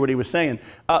couldn't hear what he was saying,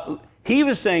 he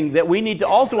was saying that we need to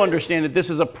also understand that this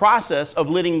is a process of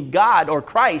letting God or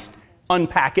Christ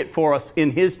unpack it for us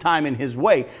in his time, in his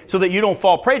way, so that you don't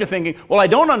fall prey to thinking, well, I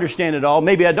don't understand it all.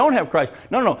 Maybe I don't have Christ.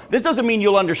 No. This doesn't mean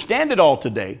you'll understand it all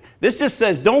today. This just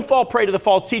says don't fall prey to the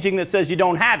false teaching that says you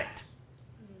don't have it.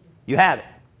 You have it.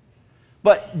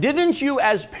 But didn't you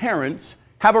as parents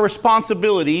have a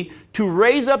responsibility to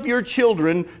raise up your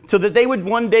children so that they would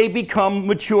one day become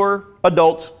mature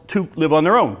adults to live on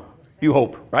their own? You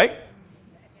hope, right?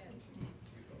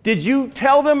 Did you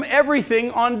tell them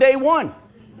everything on day one?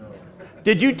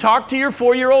 Did you talk to your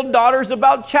 4-year-old daughters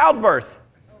about childbirth?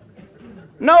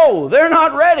 No, they're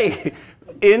not ready.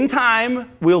 In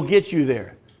time, we'll get you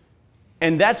there.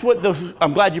 And that's what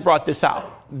I'm glad you brought this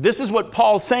out. This is what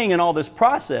Paul's saying in all this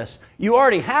process. You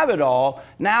already have it all.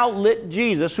 Now let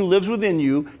Jesus, who lives within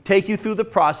you, take you through the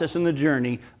process and the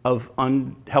journey of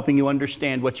helping you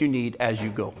understand what you need as you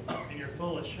go. And your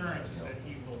full assurance is that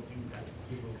he will do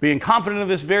that. Being confident of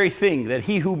this very thing, that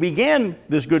he who began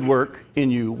this good work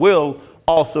in you will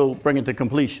also bring it to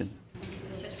completion.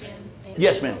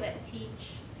 Yes, ma'am. That teach,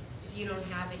 if you don't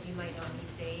have it, you might not be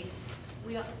saved.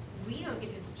 We don't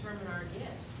get to determine our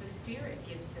gifts. The Spirit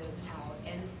gives those out.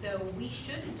 And so we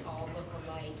shouldn't all look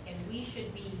alike, and we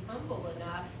should be humble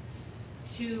enough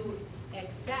to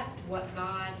accept what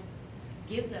God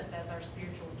gives us as our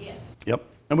spiritual gift. Yep.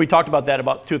 And we talked about that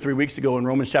about 2 or 3 weeks ago in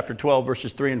Romans chapter 12,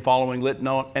 verses 3 and following. Let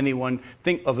not anyone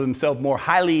think of himself more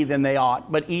highly than they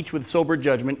ought, but each with sober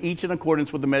judgment, each in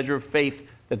accordance with the measure of faith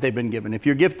that they've been given. If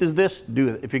your gift is this, do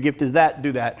it. If your gift is that,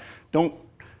 do that.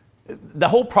 The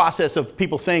whole process of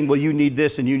people saying, well, you need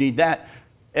this and you need that,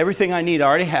 everything I need I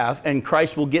already have, and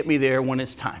Christ will get me there when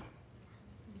it's time.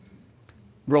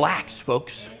 Relax,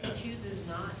 folks. And if he chooses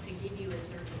not to give you a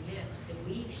certain gift, then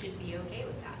we should be okay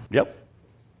with that. Yep.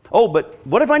 Oh, but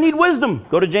what if I need wisdom?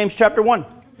 Go to James chapter 1.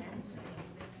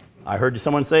 I heard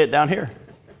someone say it down here.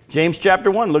 James chapter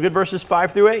 1, look at verses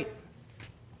 5 through 8.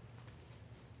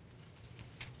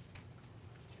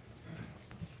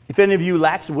 If any of you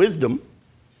lacks wisdom,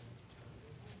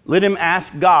 let him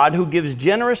ask God, who gives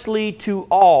generously to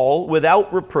all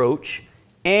without reproach,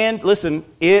 and listen,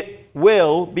 it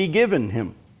will be given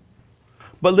him.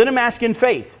 But let him ask in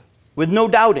faith, with no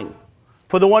doubting.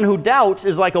 For the one who doubts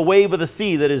is like a wave of the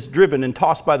sea that is driven and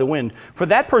tossed by the wind. For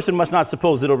that person must not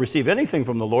suppose that he'll receive anything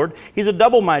from the Lord. He's a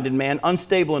double-minded man,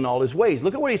 unstable in all his ways.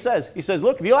 Look at what he says. He says,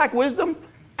 look, if you lack wisdom,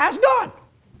 ask God,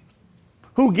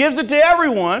 who gives it to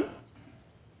everyone,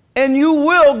 and you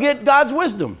will get God's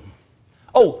wisdom.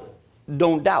 Oh,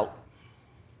 don't doubt.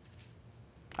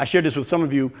 I shared this with some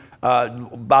of you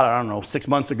about, 6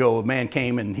 months ago. A man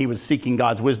came and he was seeking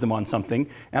God's wisdom on something.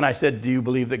 And I said, do you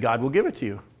believe that God will give it to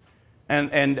you?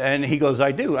 And he goes,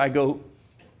 I do. I go,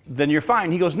 then you're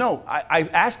fine. He goes, no, I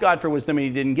asked God for wisdom and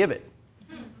he didn't give it.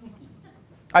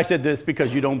 I said, this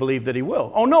because you don't believe that he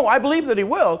will. Oh, no, I believe that he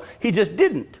will. He just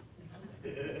didn't.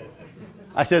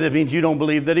 I said, that means you don't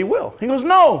believe that he will. He goes,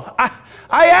 no,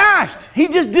 I asked. He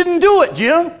just didn't do it,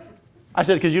 Jim. I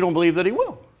said, because you don't believe that he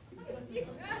will.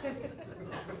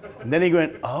 And then he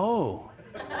went, oh.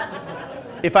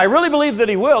 If I really believe that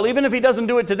he will, even if he doesn't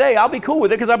do it today, I'll be cool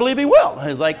with it because I believe he will. And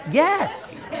he's like,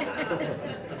 yes.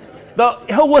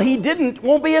 Well, he didn't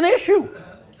won't be an issue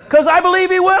because I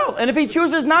believe he will. And if he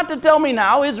chooses not to tell me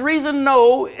now, his reason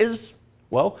no is,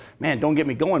 well, man, don't get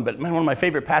me going, but man, one of my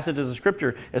favorite passages of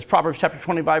Scripture is Proverbs chapter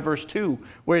 25, verse 2,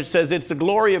 where it says, it's the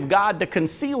glory of God to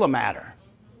conceal a matter.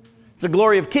 It's the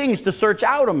glory of kings to search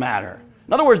out a matter.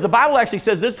 In other words, the Bible actually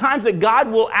says there's times that God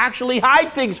will actually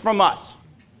hide things from us.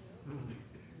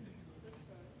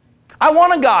 I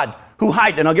want a God who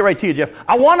hides, and I'll get right to you, Jeff.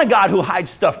 I want a God who hides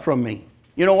stuff from me.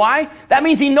 You know why? That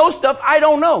means he knows stuff I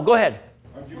don't know. Go ahead.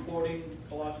 Aren't you quoting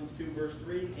Colossians 2, verse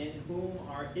 3? In whom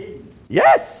are hidden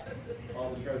Yes. all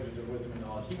the treasures of wisdom and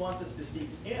knowledge. He wants us to seek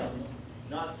him,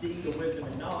 not seek the wisdom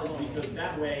and knowledge, because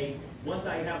that way, once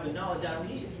I have the knowledge, I don't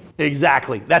need it.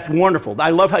 Exactly. That's wonderful.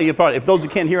 I love how you brought it. If those who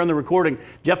can't hear on the recording,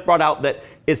 Jeff brought out that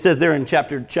it says there in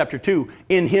chapter 2,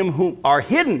 in him whom are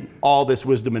hidden all this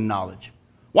wisdom and knowledge.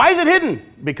 Why is it hidden?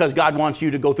 Because God wants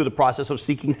you to go through the process of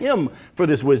seeking him for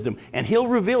this wisdom. And he'll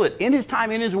reveal it in his time,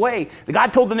 in his way.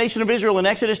 God told the nation of Israel in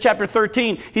Exodus chapter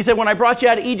 13, he said, when I brought you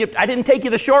out of Egypt, I didn't take you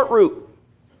the short route.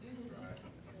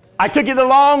 I took you the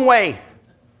long way.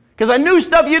 Because I knew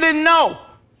stuff you didn't know.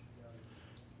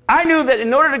 I knew that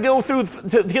in order to go through,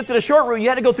 to get to the short route, you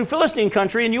had to go through Philistine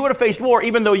country, and you would have faced war,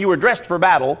 even though you were dressed for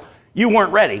battle. You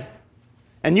weren't ready.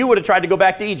 And you would have tried to go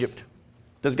back to Egypt.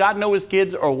 Does God know his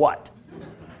kids or what?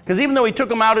 Because even though he took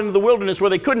them out into the wilderness where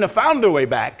they couldn't have found their way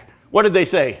back, what did they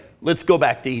say? Let's go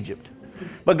back to Egypt.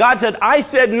 But God said, I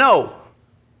said no.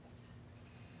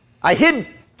 I hid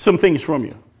some things from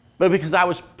you, but because I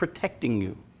was protecting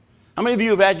you. How many of you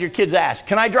have had your kids ask,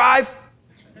 can I drive?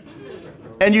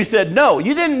 And you said no.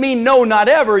 You didn't mean no, not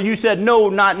ever. You said no,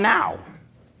 not now.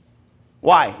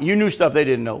 Why? You knew stuff they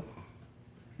didn't know.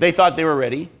 They thought they were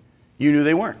ready. You knew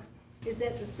they weren't. Is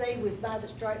that the same with by the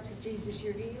stripes of Jesus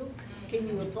you're healed? Can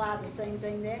you apply the same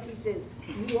thing there? He says,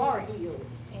 you are healed.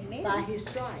 Amen. By his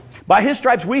stripes. By his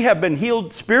stripes we have been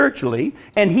healed spiritually,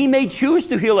 and he may choose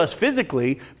to heal us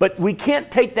physically, but we can't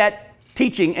take that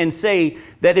teaching and say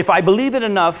that if I believe it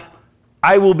enough,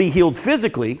 I will be healed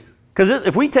physically. Because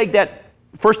if we take that,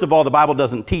 first of all, the Bible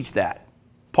doesn't teach that.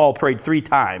 Paul prayed 3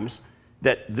 times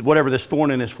that whatever this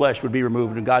thorn in his flesh would be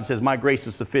removed. And God says, my grace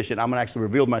is sufficient. I'm going to actually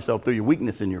reveal myself through your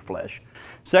weakness in your flesh.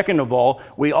 Second of all,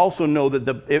 we also know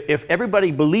that if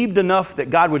everybody believed enough that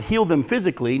God would heal them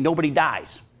physically, nobody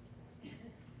dies.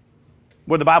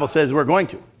 Where the Bible says we're going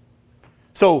to.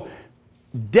 So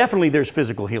definitely there's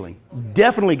physical healing.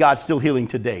 Definitely God's still healing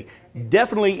today.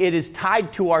 Definitely it is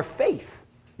tied to our faith.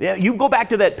 Yeah, you go back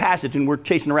to that passage, and we're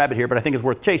chasing a rabbit here, but I think it's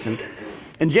worth chasing.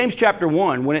 In James chapter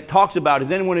 1, when it talks about,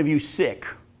 is any one of you sick?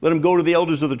 Let him go to the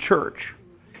elders of the church.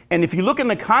 And if you look in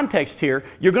the context here,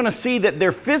 you're going to see that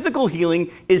their physical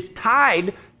healing is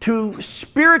tied to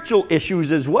spiritual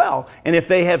issues as well. And if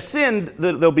they have sinned,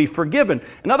 they'll be forgiven.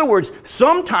 In other words,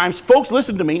 sometimes, folks,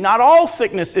 listen to me, not all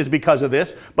sickness is because of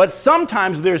this, but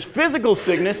sometimes there's physical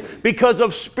sickness because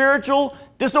of spiritual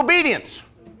disobedience.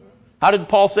 How did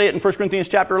Paul say it in 1 Corinthians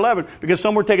chapter 11? Because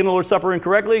some were taking the Lord's Supper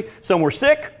incorrectly, some were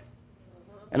sick,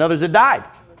 and others had died.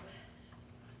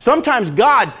 Sometimes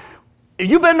God, have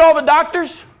you been to all the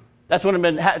doctors? That's when it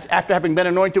been after having been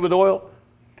anointed with oil.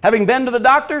 Having been to the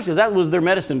doctors, because that was their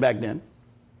medicine back then.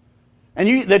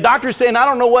 And the doctor's saying, I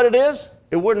don't know what it is.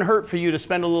 It wouldn't hurt for you to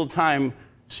spend a little time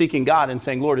seeking God and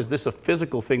saying, Lord, is this a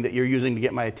physical thing that you're using to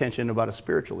get my attention about a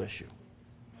spiritual issue?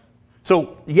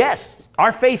 So, yes,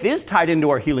 our faith is tied into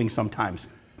our healing sometimes,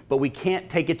 but we can't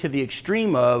take it to the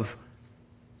extreme of,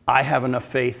 I have enough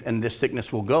faith and this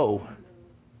sickness will go,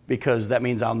 because that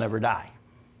means I'll never die.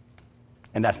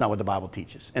 And that's not what the Bible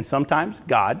teaches. And sometimes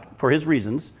God, for his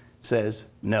reasons, says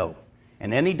no.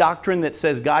 And any doctrine that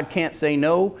says God can't say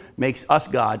no makes us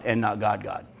God and not God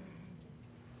God.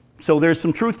 So there's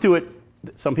some truth to it.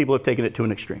 Some people have taken it to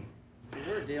an extreme.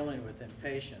 We're dealing with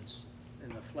impatience in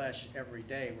the flesh every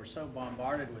day. We're so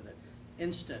bombarded with it.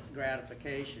 Instant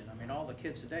gratification. I mean, all the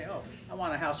kids today, oh, I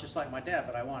want a house just like my dad,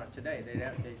 but I want it today.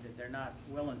 They're not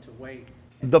willing to wait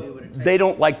and do what it takes. They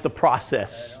don't like the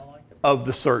process They don't like the of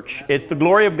the search. It's the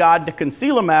glory of God to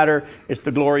conceal a matter. It's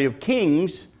the glory of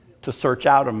kings to search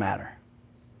out a matter.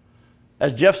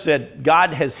 As Jeff said,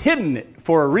 God has hidden it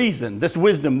for a reason, this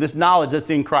wisdom, this knowledge that's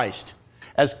in Christ.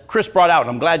 As Chris brought out,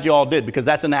 I'm glad you all did, because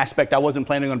that's an aspect I wasn't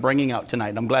planning on bringing out tonight,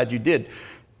 and I'm glad you did.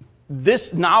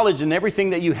 This knowledge and everything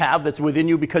that you have that's within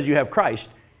you because you have Christ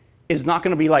is not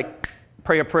going to be like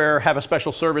pray a prayer, have a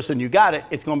special service, and you got it.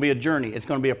 It's going to be a journey. It's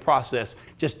going to be a process.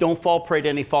 Just don't fall prey to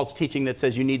any false teaching that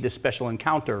says you need this special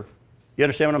encounter. You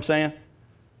understand what I'm saying?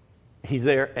 He's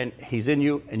there, and he's in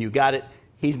you, and you got it.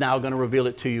 He's now going to reveal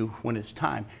it to you when it's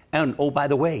time. And, oh, by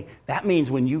the way, that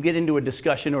means when you get into a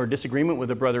discussion or a disagreement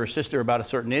with a brother or sister about a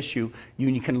certain issue,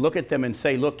 you can look at them and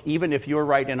say, look, even if you're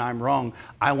right and I'm wrong,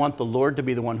 I want the Lord to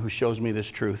be the one who shows me this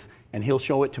truth, and he'll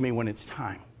show it to me when it's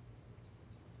time.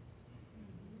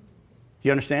 Do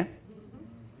you understand?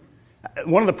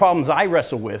 One of the problems I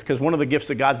wrestle with, because one of the gifts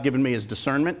that God's given me is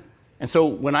discernment, and so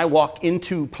when I walk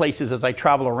into places as I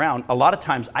travel around, a lot of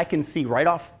times I can see right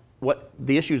off what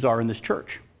the issues are in this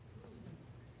church.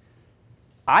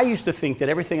 I used to think that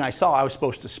everything I saw I was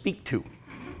supposed to speak to.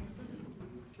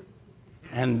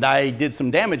 And I did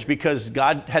some damage because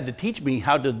God had to teach me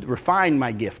how to refine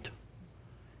my gift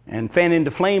and fan into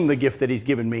flame the gift that he's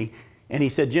given me. And he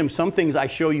said, Jim, some things I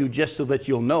show you just so that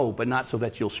you'll know, but not so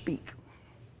that you'll speak.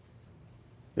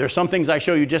 There are some things I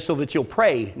show you just so that you'll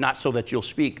pray, not so that you'll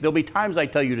speak. There'll be times I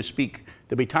tell you to speak.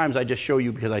 There'll be times I just show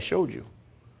you because I showed you.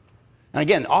 And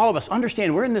again, all of us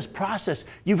understand we're in this process.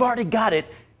 You've already got it.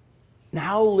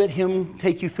 Now let him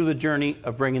take you through the journey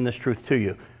of bringing this truth to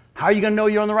you. How are you going to know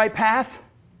you're on the right path?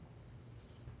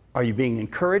 Are you being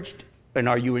encouraged? And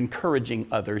are you encouraging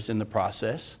others in the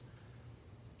process?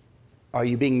 Are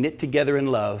you being knit together in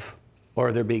love? Or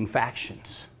are there being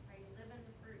factions? Are you living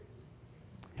the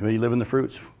fruits? Are you living the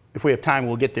fruits? If we have time,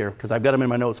 we'll get there because I've got them in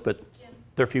my notes, but Jim?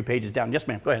 they're a few pages down. Yes,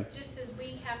 ma'am. Go ahead. Just as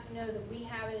we have to know that we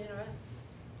have it in us,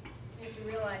 we have to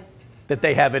realize That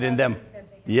they have it in them. that they have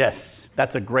it. Yes,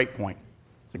 that's a great point.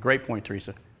 It's a great point,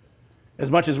 Teresa.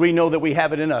 As much as we know that we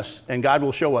have it in us and God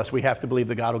will show us, we have to believe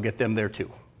that God will get them there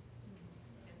too.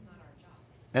 It's not our job.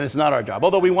 And it's not our job.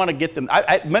 Although we want to get them.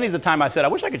 Many of the time I said, I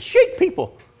wish I could shake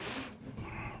people.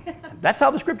 That's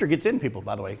how the scripture gets in people,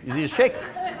 by the way. You just shake them.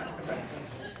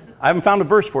 I haven't found a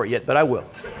verse for it yet, but I will.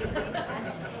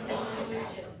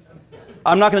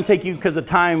 I'm not going to take you because of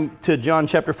time to John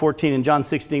chapter 14 and John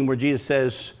 16 where Jesus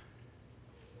says,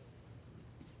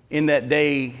 in that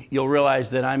day you'll realize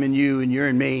that I'm in you and you're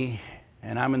in me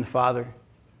and I'm in the Father.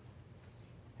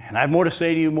 And I have more to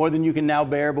say to you, more than you can now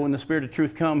bear, but when the Spirit of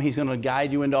truth comes, he's going to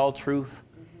guide you into all truth.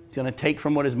 He's going to take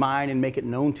from what is mine and make it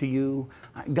known to you.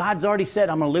 God's already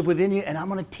said, I'm going to live within you and I'm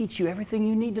going to teach you everything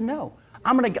you need to know.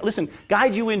 I'm going to, listen,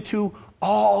 guide you into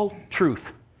all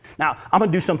truth. Now, I'm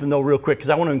going to do something, though, real quick, because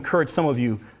I want to encourage some of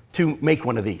you to make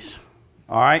one of these.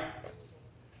 All right?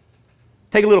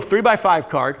 Take a little 3x5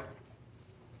 card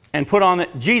and put on it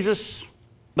Jesus,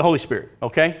 the Holy Spirit,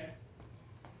 okay?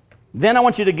 Then I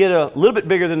want you to get a little bit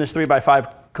bigger than this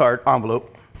 3x5 card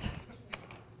envelope.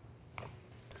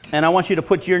 And I want you to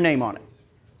put your name on it.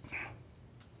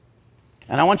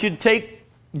 And I want you to take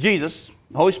Jesus,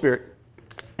 the Holy Spirit,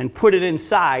 and put it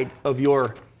inside of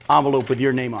your envelope with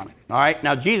your name on it. All right?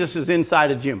 Now, Jesus is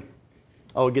inside of Jim.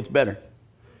 Oh, it gets better.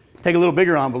 Take a little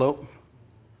bigger envelope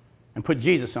and put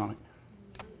Jesus on it.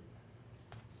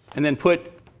 And then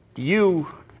put you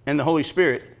and the Holy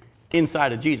Spirit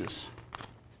inside of Jesus.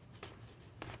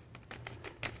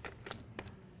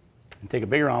 And take a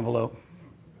bigger envelope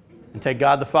and take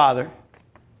God the Father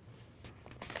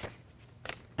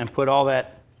and put all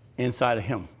that inside of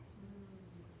him.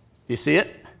 You see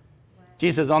it?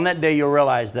 Jesus says, on that day you'll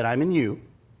realize that I'm in you,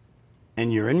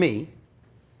 and you're in me,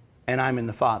 and I'm in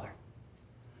the Father.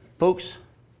 Folks,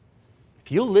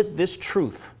 if you'll let this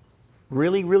truth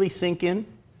really, really sink in,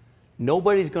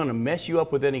 nobody's going to mess you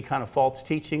up with any kind of false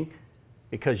teaching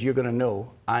because you're going to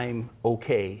know I'm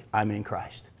okay, I'm in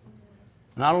Christ.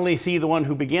 Not only is he the one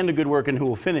who began the good work and who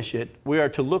will finish it, we are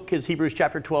to look, as Hebrews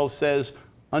chapter 12 says,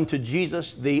 unto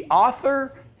Jesus, the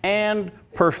author and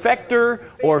perfecter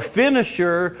or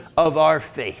finisher of our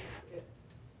faith.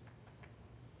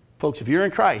 Folks, if you're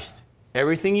in Christ,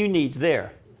 everything you need's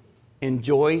there.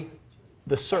 Enjoy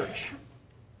the search.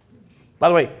 By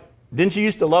the way, didn't you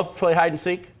used to love to play hide and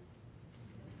seek?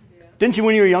 Didn't you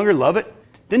when you were younger love it?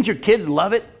 Didn't your kids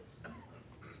love it?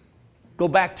 Go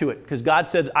back to it, because God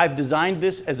said, I've designed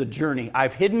this as a journey.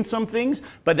 I've hidden some things,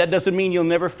 but that doesn't mean you'll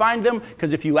never find them,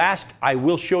 because if you ask, I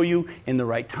will show you in the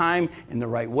right time, in the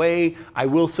right way. I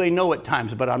will say no at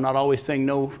times, but I'm not always saying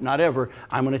no, not ever.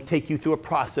 I'm going to take you through a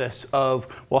process of,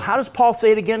 well, how does Paul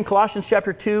say it again? Colossians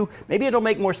chapter 2. Maybe it'll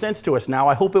make more sense to us now.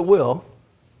 I hope it will.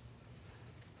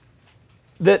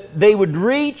 That they would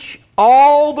reach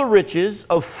all the riches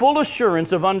of full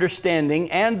assurance of understanding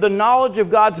and the knowledge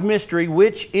of God's mystery,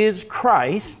 which is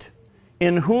Christ,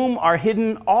 in whom are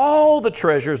hidden all the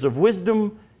treasures of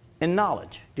wisdom and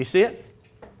knowledge. Do you see it?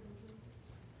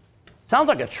 Sounds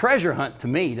like a treasure hunt to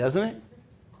me, doesn't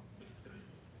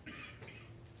it?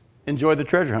 Enjoy the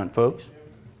treasure hunt, folks.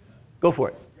 Go for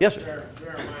it. Yes, sir.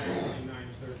 Jeremiah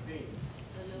 29:13.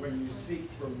 When you seek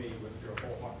from me with your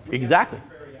whole heart. Exactly.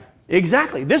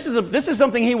 Exactly. This is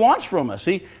something he wants from us.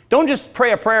 See, don't just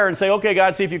pray a prayer and say, okay,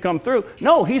 God, see if you come through.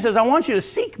 No, he says, I want you to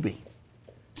seek me.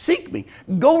 Seek me.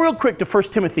 Go real quick to 1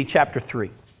 Timothy chapter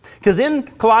 3. Because in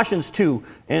Colossians 2,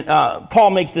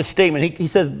 Paul makes this statement. He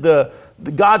says, the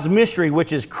God's mystery,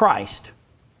 which is Christ.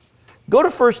 Go to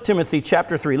 1 Timothy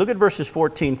chapter 3. Look at verses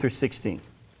 14 through 16.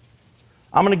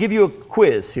 I'm going to give you a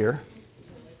quiz here.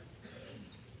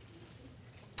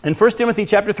 In 1 Timothy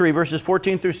chapter 3, verses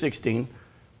 14 through 16,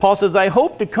 Paul says, I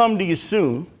hope to come to you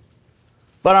soon,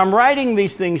 but I'm writing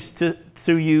these things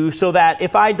to you so that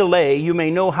if I delay, you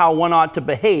may know how one ought to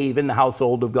behave in the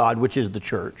household of God, which is the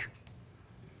church,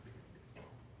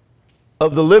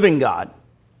 of the living God,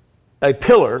 a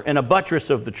pillar and a buttress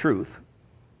of the truth.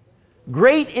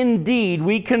 Great indeed,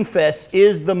 we confess,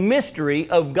 is the mystery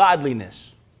of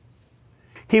godliness.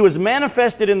 He was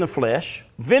manifested in the flesh,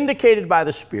 vindicated by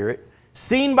the Spirit,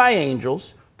 seen by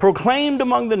angels, proclaimed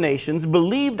among the nations,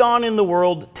 believed on in the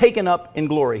world, taken up in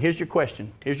glory. Here's your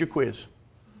question. Here's your quiz.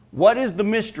 What is the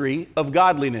mystery of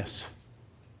godliness?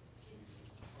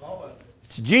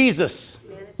 It's Jesus.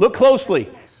 Look closely.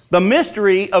 The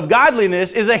mystery of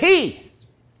godliness is a He.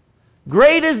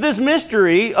 Great is this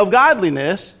mystery of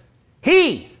godliness,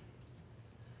 He.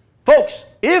 Folks,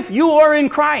 if you are in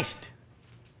Christ,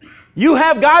 you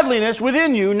have godliness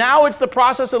within you. Now it's the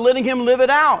process of letting Him live it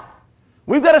out.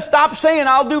 We've got to stop saying,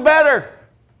 I'll do better.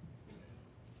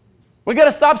 We've got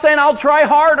to stop saying, I'll try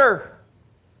harder.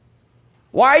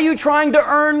 Why are you trying to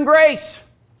earn grace?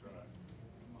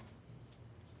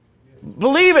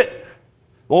 Believe it.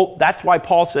 Well, that's why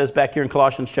Paul says back here in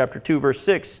Colossians chapter 2, verse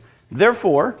 6,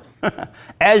 therefore,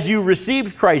 as you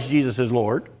received Christ Jesus as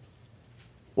Lord,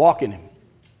 walk in Him.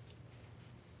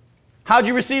 How'd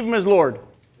you receive Him as Lord?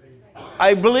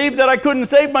 I believed that I couldn't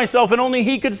save myself and only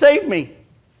He could save me.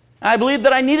 I believed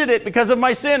that I needed it because of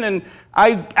my sin, and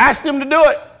I asked Him to do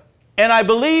it. And I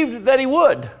believed that He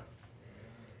would.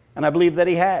 And I believe that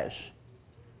He has.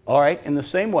 All right, in the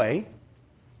same way,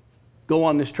 go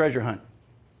on this treasure hunt.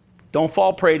 Don't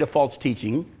fall prey to false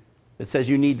teaching that says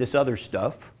you need this other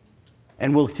stuff,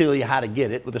 and we'll tell you how to get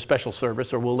it with a special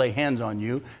service, or we'll lay hands on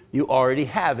you. You already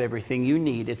have everything you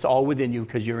need. It's all within you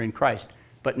because you're in Christ.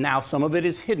 But now some of it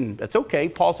is hidden. That's okay.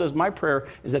 Paul says, my prayer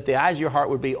is that the eyes of your heart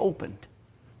would be opened,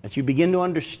 that you begin to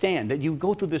understand, that you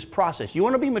go through this process. You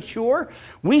want to be mature?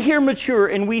 We hear mature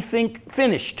and we think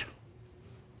finished.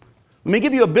 Let me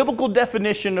give you a biblical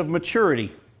definition of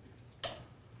maturity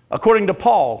according to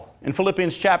Paul in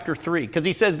Philippians chapter 3, because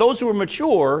he says those who are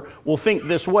mature will think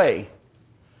this way.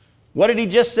 What did he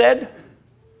just said?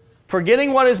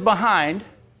 Forgetting what is behind,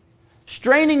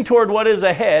 straining toward what is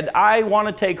ahead, I want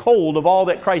to take hold of all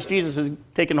that Christ Jesus has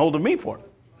taken hold of me for.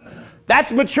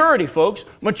 That's maturity, folks.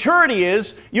 Maturity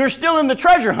is you're still in the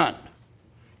treasure hunt.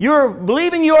 You're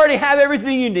believing you already have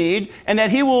everything you need and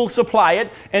that He will supply it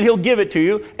and He'll give it to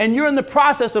you. And you're in the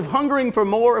process of hungering for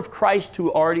more of Christ who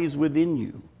already is within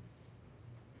you.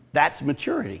 That's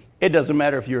maturity. It doesn't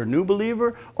matter if you're a new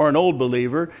believer or an old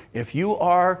believer. If you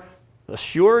are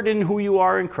assured in who you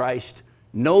are in Christ,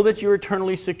 know that you're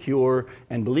eternally secure,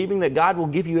 and believing that God will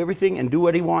give you everything and do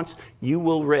what He wants, you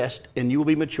will rest and you will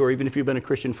be mature even if you've been a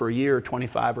Christian for a year or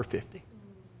 25 or 50.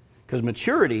 Because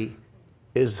maturity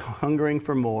is hungering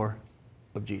for more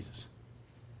of Jesus.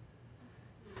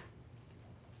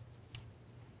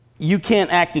 You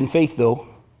can't act in faith, though,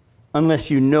 unless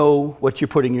you know what you're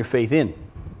putting your faith in.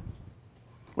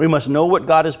 We must know what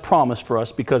God has promised for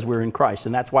us because we're in Christ.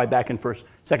 And that's why back in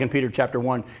 2 Peter chapter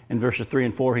 1 in verses 3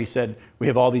 and 4, he said, we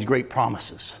have all these great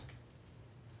promises.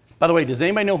 By the way, does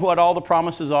anybody know what all the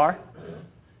promises are?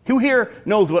 Who here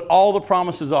knows what all the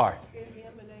promises are?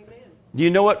 Do you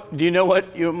know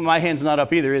what? My hand's not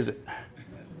up either, is it?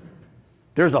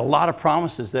 There's a lot of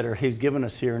promises that He's given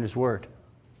us here in His Word.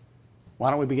 Why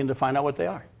don't we begin to find out what they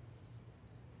are?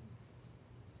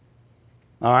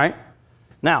 All right?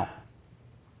 Now,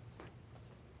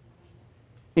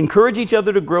 encourage each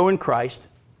other to grow in Christ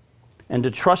and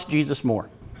to trust Jesus more.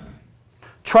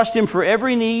 Trust Him for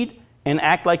every need and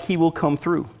act like He will come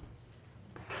through.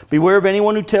 Beware of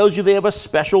anyone who tells you they have a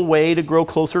special way to grow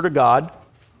closer to God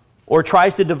or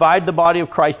tries to divide the body of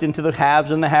Christ into the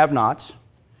haves and the have-nots.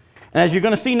 And as you're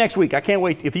going to see next week, I can't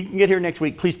wait. If you can get here next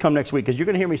week, please come next week because you're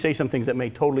going to hear me say some things that may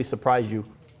totally surprise you.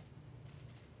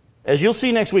 As you'll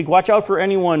see next week, watch out for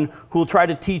anyone who will try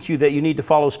to teach you that you need to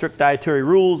follow strict dietary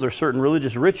rules or certain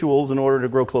religious rituals in order to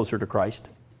grow closer to Christ.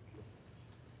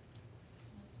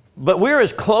 But we're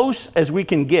as close as we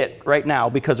can get right now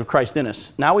because of Christ in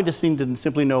us. Now we just need to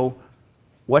simply know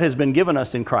what has been given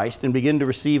us in Christ and begin to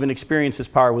receive and experience His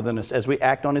power within us as we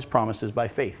act on His promises by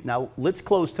faith. Now let's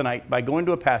close tonight by going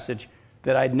to a passage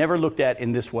that I'd never looked at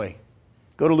in this way.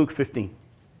 Go to Luke 15.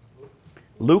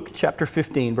 Luke chapter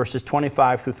 15, verses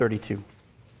 25 through 32.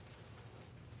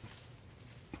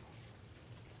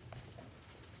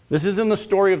 This is in the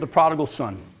story of the prodigal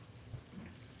son.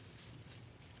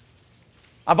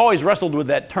 I've always wrestled with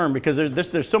that term because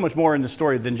there's so much more in the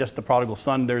story than just the prodigal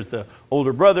son. There's the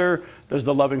older brother, there's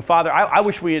the loving father. I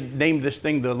wish we had named this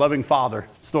thing the loving father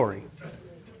story.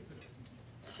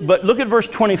 But look at verse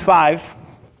 25.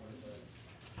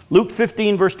 Luke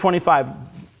 15, verse 25.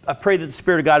 I pray that the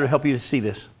Spirit of God would help you to see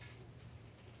this.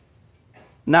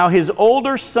 Now his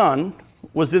older son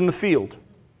was in the field,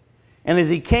 and as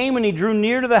he came and he drew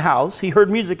near to the house, he heard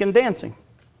music and dancing.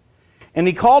 And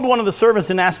he called one of the servants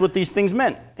and asked what these things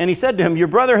meant. And he said to him, your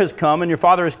brother has come, and your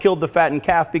father has killed the fattened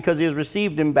calf because he has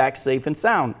received him back safe and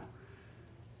sound.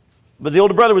 But the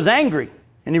older brother was angry,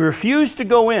 and he refused to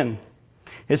go in.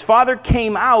 His father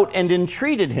came out and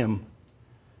entreated him.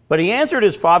 But he answered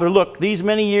his father, look, these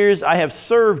many years I have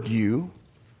served you,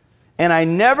 and I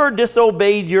never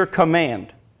disobeyed your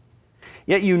command.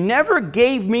 Yet you never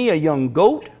gave me a young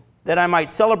goat that I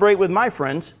might celebrate with my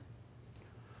friends.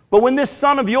 But when this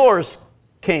son of yours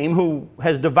came, who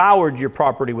has devoured your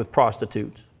property with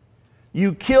prostitutes,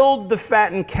 you killed the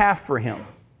fattened calf for him.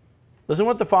 Listen to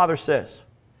what the father says.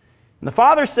 And the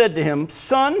father said to him,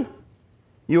 son,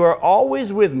 you are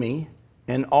always with me,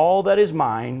 and all that is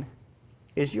mine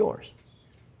is yours.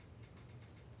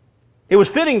 It was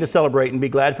fitting to celebrate and be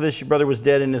glad, for this your brother was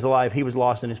dead and is alive. He was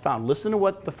lost and is found. Listen to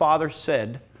what the father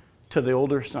said to the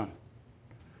older son.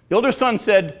 The older son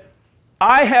said,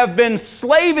 I have been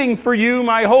slaving for you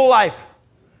my whole life.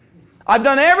 I've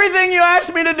done everything you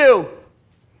asked me to do.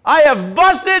 I have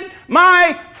busted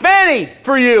my fanny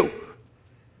for you.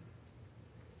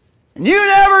 And you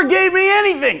never gave me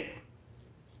anything.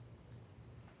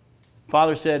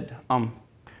 Father said,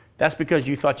 that's because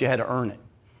you thought you had to earn it.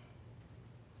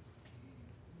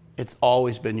 It's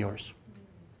always been yours.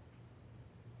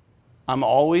 I'm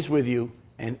always with you,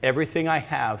 and everything I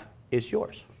have is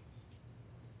yours.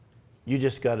 You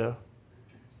just got to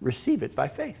receive it by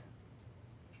faith.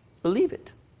 Believe it.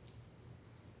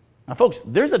 Now, folks,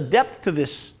 there's a depth to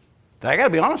this that I got to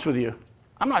be honest with you.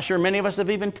 I'm not sure many of us have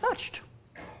even touched.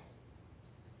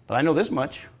 But I know this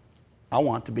much. I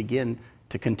want to begin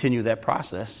to continue that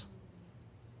process.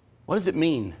 What does it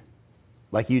mean?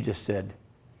 Like you just said,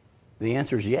 the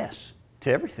answer is yes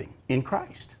to everything in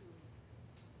Christ.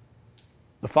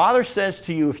 The Father says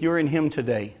to you, if you're in Him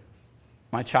today,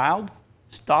 my child,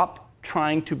 stop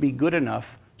trying to be good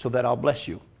enough so that I'll bless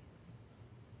you.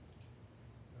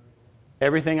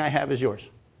 Everything I have is yours.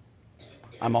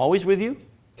 I'm always with you.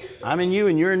 I'm in you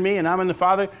and you're in me and I'm in the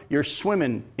Father. You're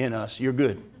swimming in us. You're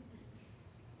good.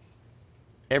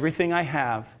 Everything I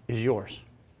have is yours.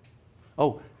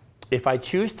 Oh, if I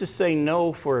choose to say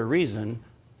no for a reason,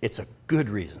 it's a good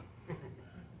reason.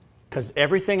 Because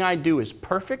everything I do is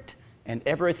perfect and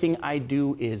everything I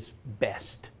do is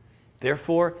best.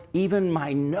 Therefore, even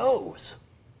my no's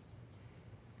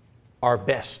are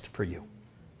best for you.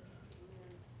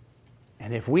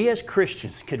 And if we as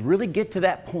Christians could really get to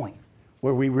that point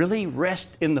where we really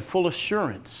rest in the full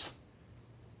assurance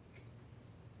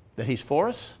that He's for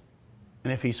us,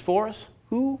 and if He's for us,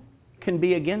 who can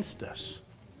be against us?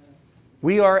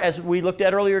 We are, as we looked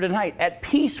at earlier tonight, at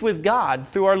peace with God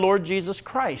through our Lord Jesus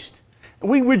Christ.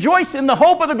 We rejoice in the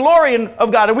hope of the glory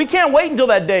of God. And we can't wait until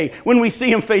that day when we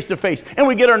see Him face to face and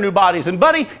we get our new bodies. And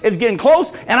buddy, it's getting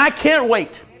close and I can't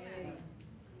wait.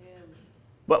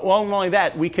 But not only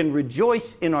that, we can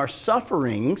rejoice in our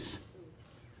sufferings.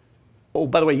 Oh,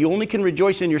 by the way, you only can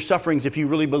rejoice in your sufferings if you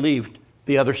really believed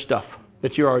the other stuff,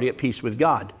 that you're already at peace with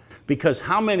God. Because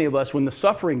how many of us, when the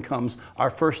suffering comes, our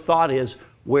first thought is,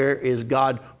 where is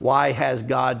God? Why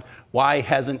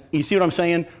hasn't, you see what I'm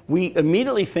saying? We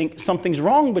immediately think something's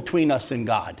wrong between us and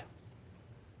God.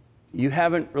 you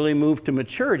haven't really moved to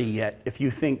maturity yet if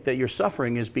you think that your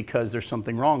suffering is because there's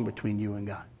something wrong between you and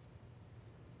God.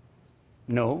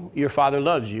 No, your Father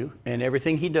loves you, and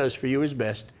everything He does for you is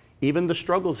best. Even the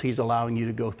struggles He's allowing you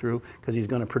to go through, because He's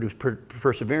going to produce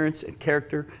perseverance and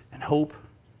character and hope,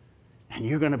 and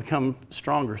you're going to become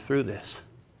stronger through this.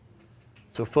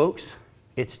 So folks,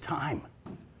 it's time.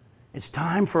 It's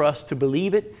time for us to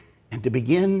believe it and to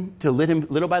begin to let Him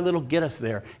little by little get us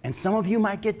there. And some of you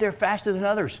might get there faster than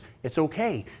others. It's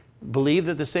okay. Believe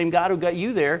that the same God who got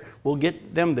you there will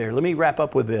get them there. Let me wrap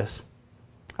up with this.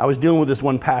 I was dealing with this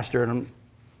one pastor in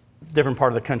a different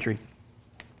part of the country,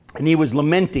 and he was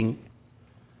lamenting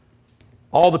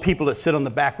all the people that sit on the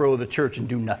back row of the church and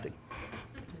do nothing.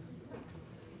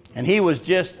 And he was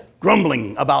just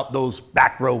grumbling about those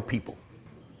back row people.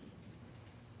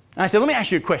 And I said, let me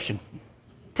ask you a question.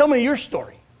 Tell me your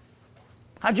story.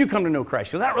 How'd you come to know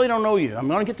Christ? Because I really don't know you. I'm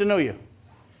going to get to know you.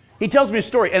 He tells me a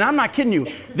story, and I'm not kidding you.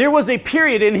 There was a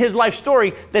period in his life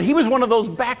story that he was one of those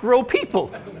back row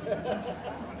people.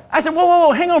 I said,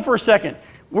 whoa, hang on for a second.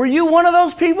 Were you one of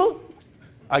those people?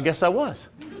 I guess I was.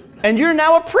 And you're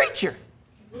now a preacher.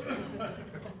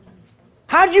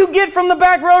 How'd you get from the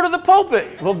back row to the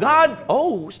pulpit? Well, God,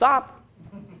 stop.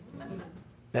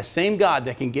 That same God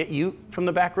that can get you from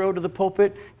the back row to the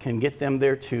pulpit can get them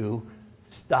there too.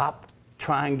 Stop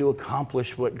trying to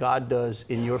accomplish what God does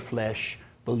in your flesh.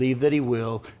 Believe that He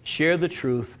will. Share the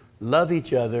truth. Love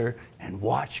each other. And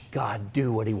watch God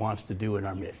do what He wants to do in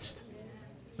our midst.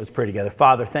 Let's pray together.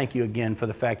 Father, thank you again for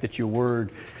the fact that your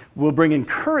word will bring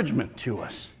encouragement to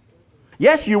us.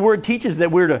 Yes, your word teaches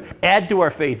that we're to add to our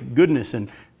faith goodness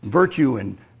and virtue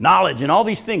and knowledge and all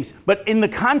these things. But in the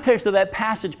context of that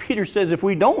passage, Peter says if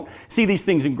we don't see these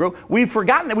things and grow, we've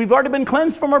forgotten that we've already been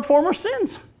cleansed from our former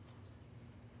sins.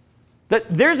 That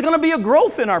there's going to be a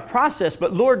growth in our process,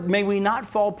 but Lord, may we not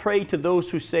fall prey to those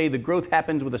who say the growth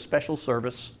happens with a special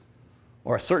service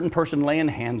or a certain person laying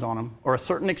hands on them or a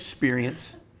certain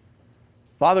experience.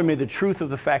 Father, may the truth of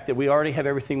the fact that we already have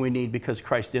everything we need because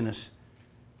Christ in us,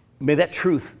 may that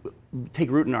truth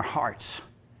take root in our hearts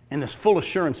and this full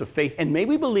assurance of faith. And may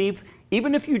we believe,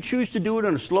 even if you choose to do it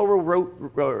on a slower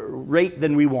rate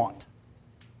than we want,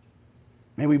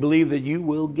 may we believe that you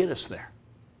will get us there,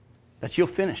 that you'll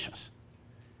finish us.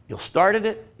 You'll start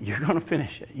it, you're going to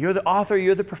finish it. You're the author,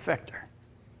 you're the perfecter.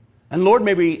 And Lord,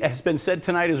 maybe, as has been said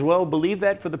tonight as well, believe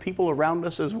that for the people around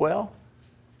us as well.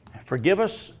 Forgive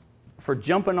us for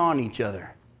jumping on each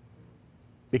other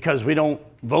because we don't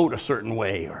vote a certain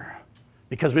way or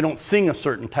because we don't sing a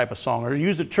certain type of song or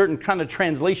use a certain kind of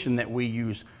translation that we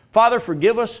use. Father,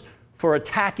 forgive us for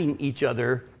attacking each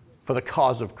other for the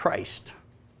cause of Christ.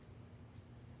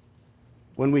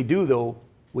 When we do, though,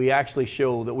 we actually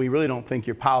show that we really don't think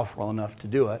you're powerful enough to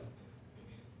do it,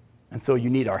 and so you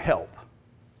need our help.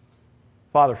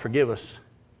 Father, forgive us.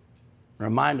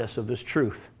 Remind us of this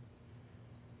truth.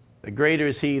 The greater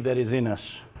is He that is in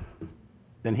us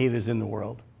than he that is in the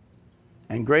world.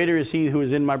 And greater is He who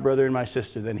is in my brother and my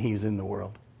sister than he is in the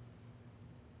world.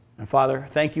 And Father,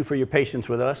 thank you for your patience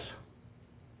with us.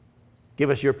 Give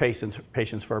us your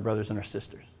patience for our brothers and our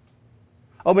sisters.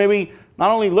 Oh, may we not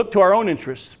only look to our own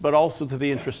interests, but also to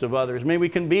the interests of others. May we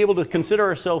can be able to consider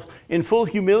ourselves in full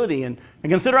humility and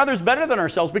consider others better than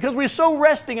ourselves because we're so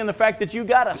resting in the fact that you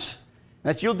got us.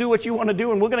 That you'll do what you want to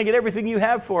do, and we're going to get everything you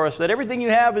have for us. That everything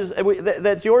you have is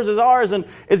that's yours is ours, and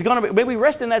it's going to be. May we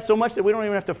rest in that so much that we don't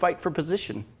even have to fight for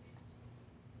position.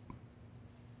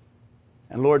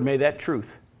 And Lord, may that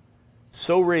truth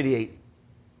so radiate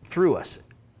through us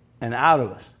and out of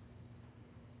us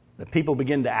that people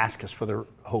begin to ask us for the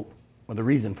hope or the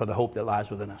reason for the hope that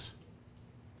lies within us.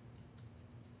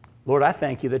 Lord, I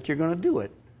thank you that you're going to do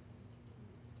it,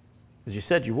 because you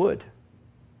said you would.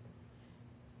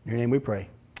 In your name we pray.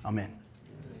 Amen.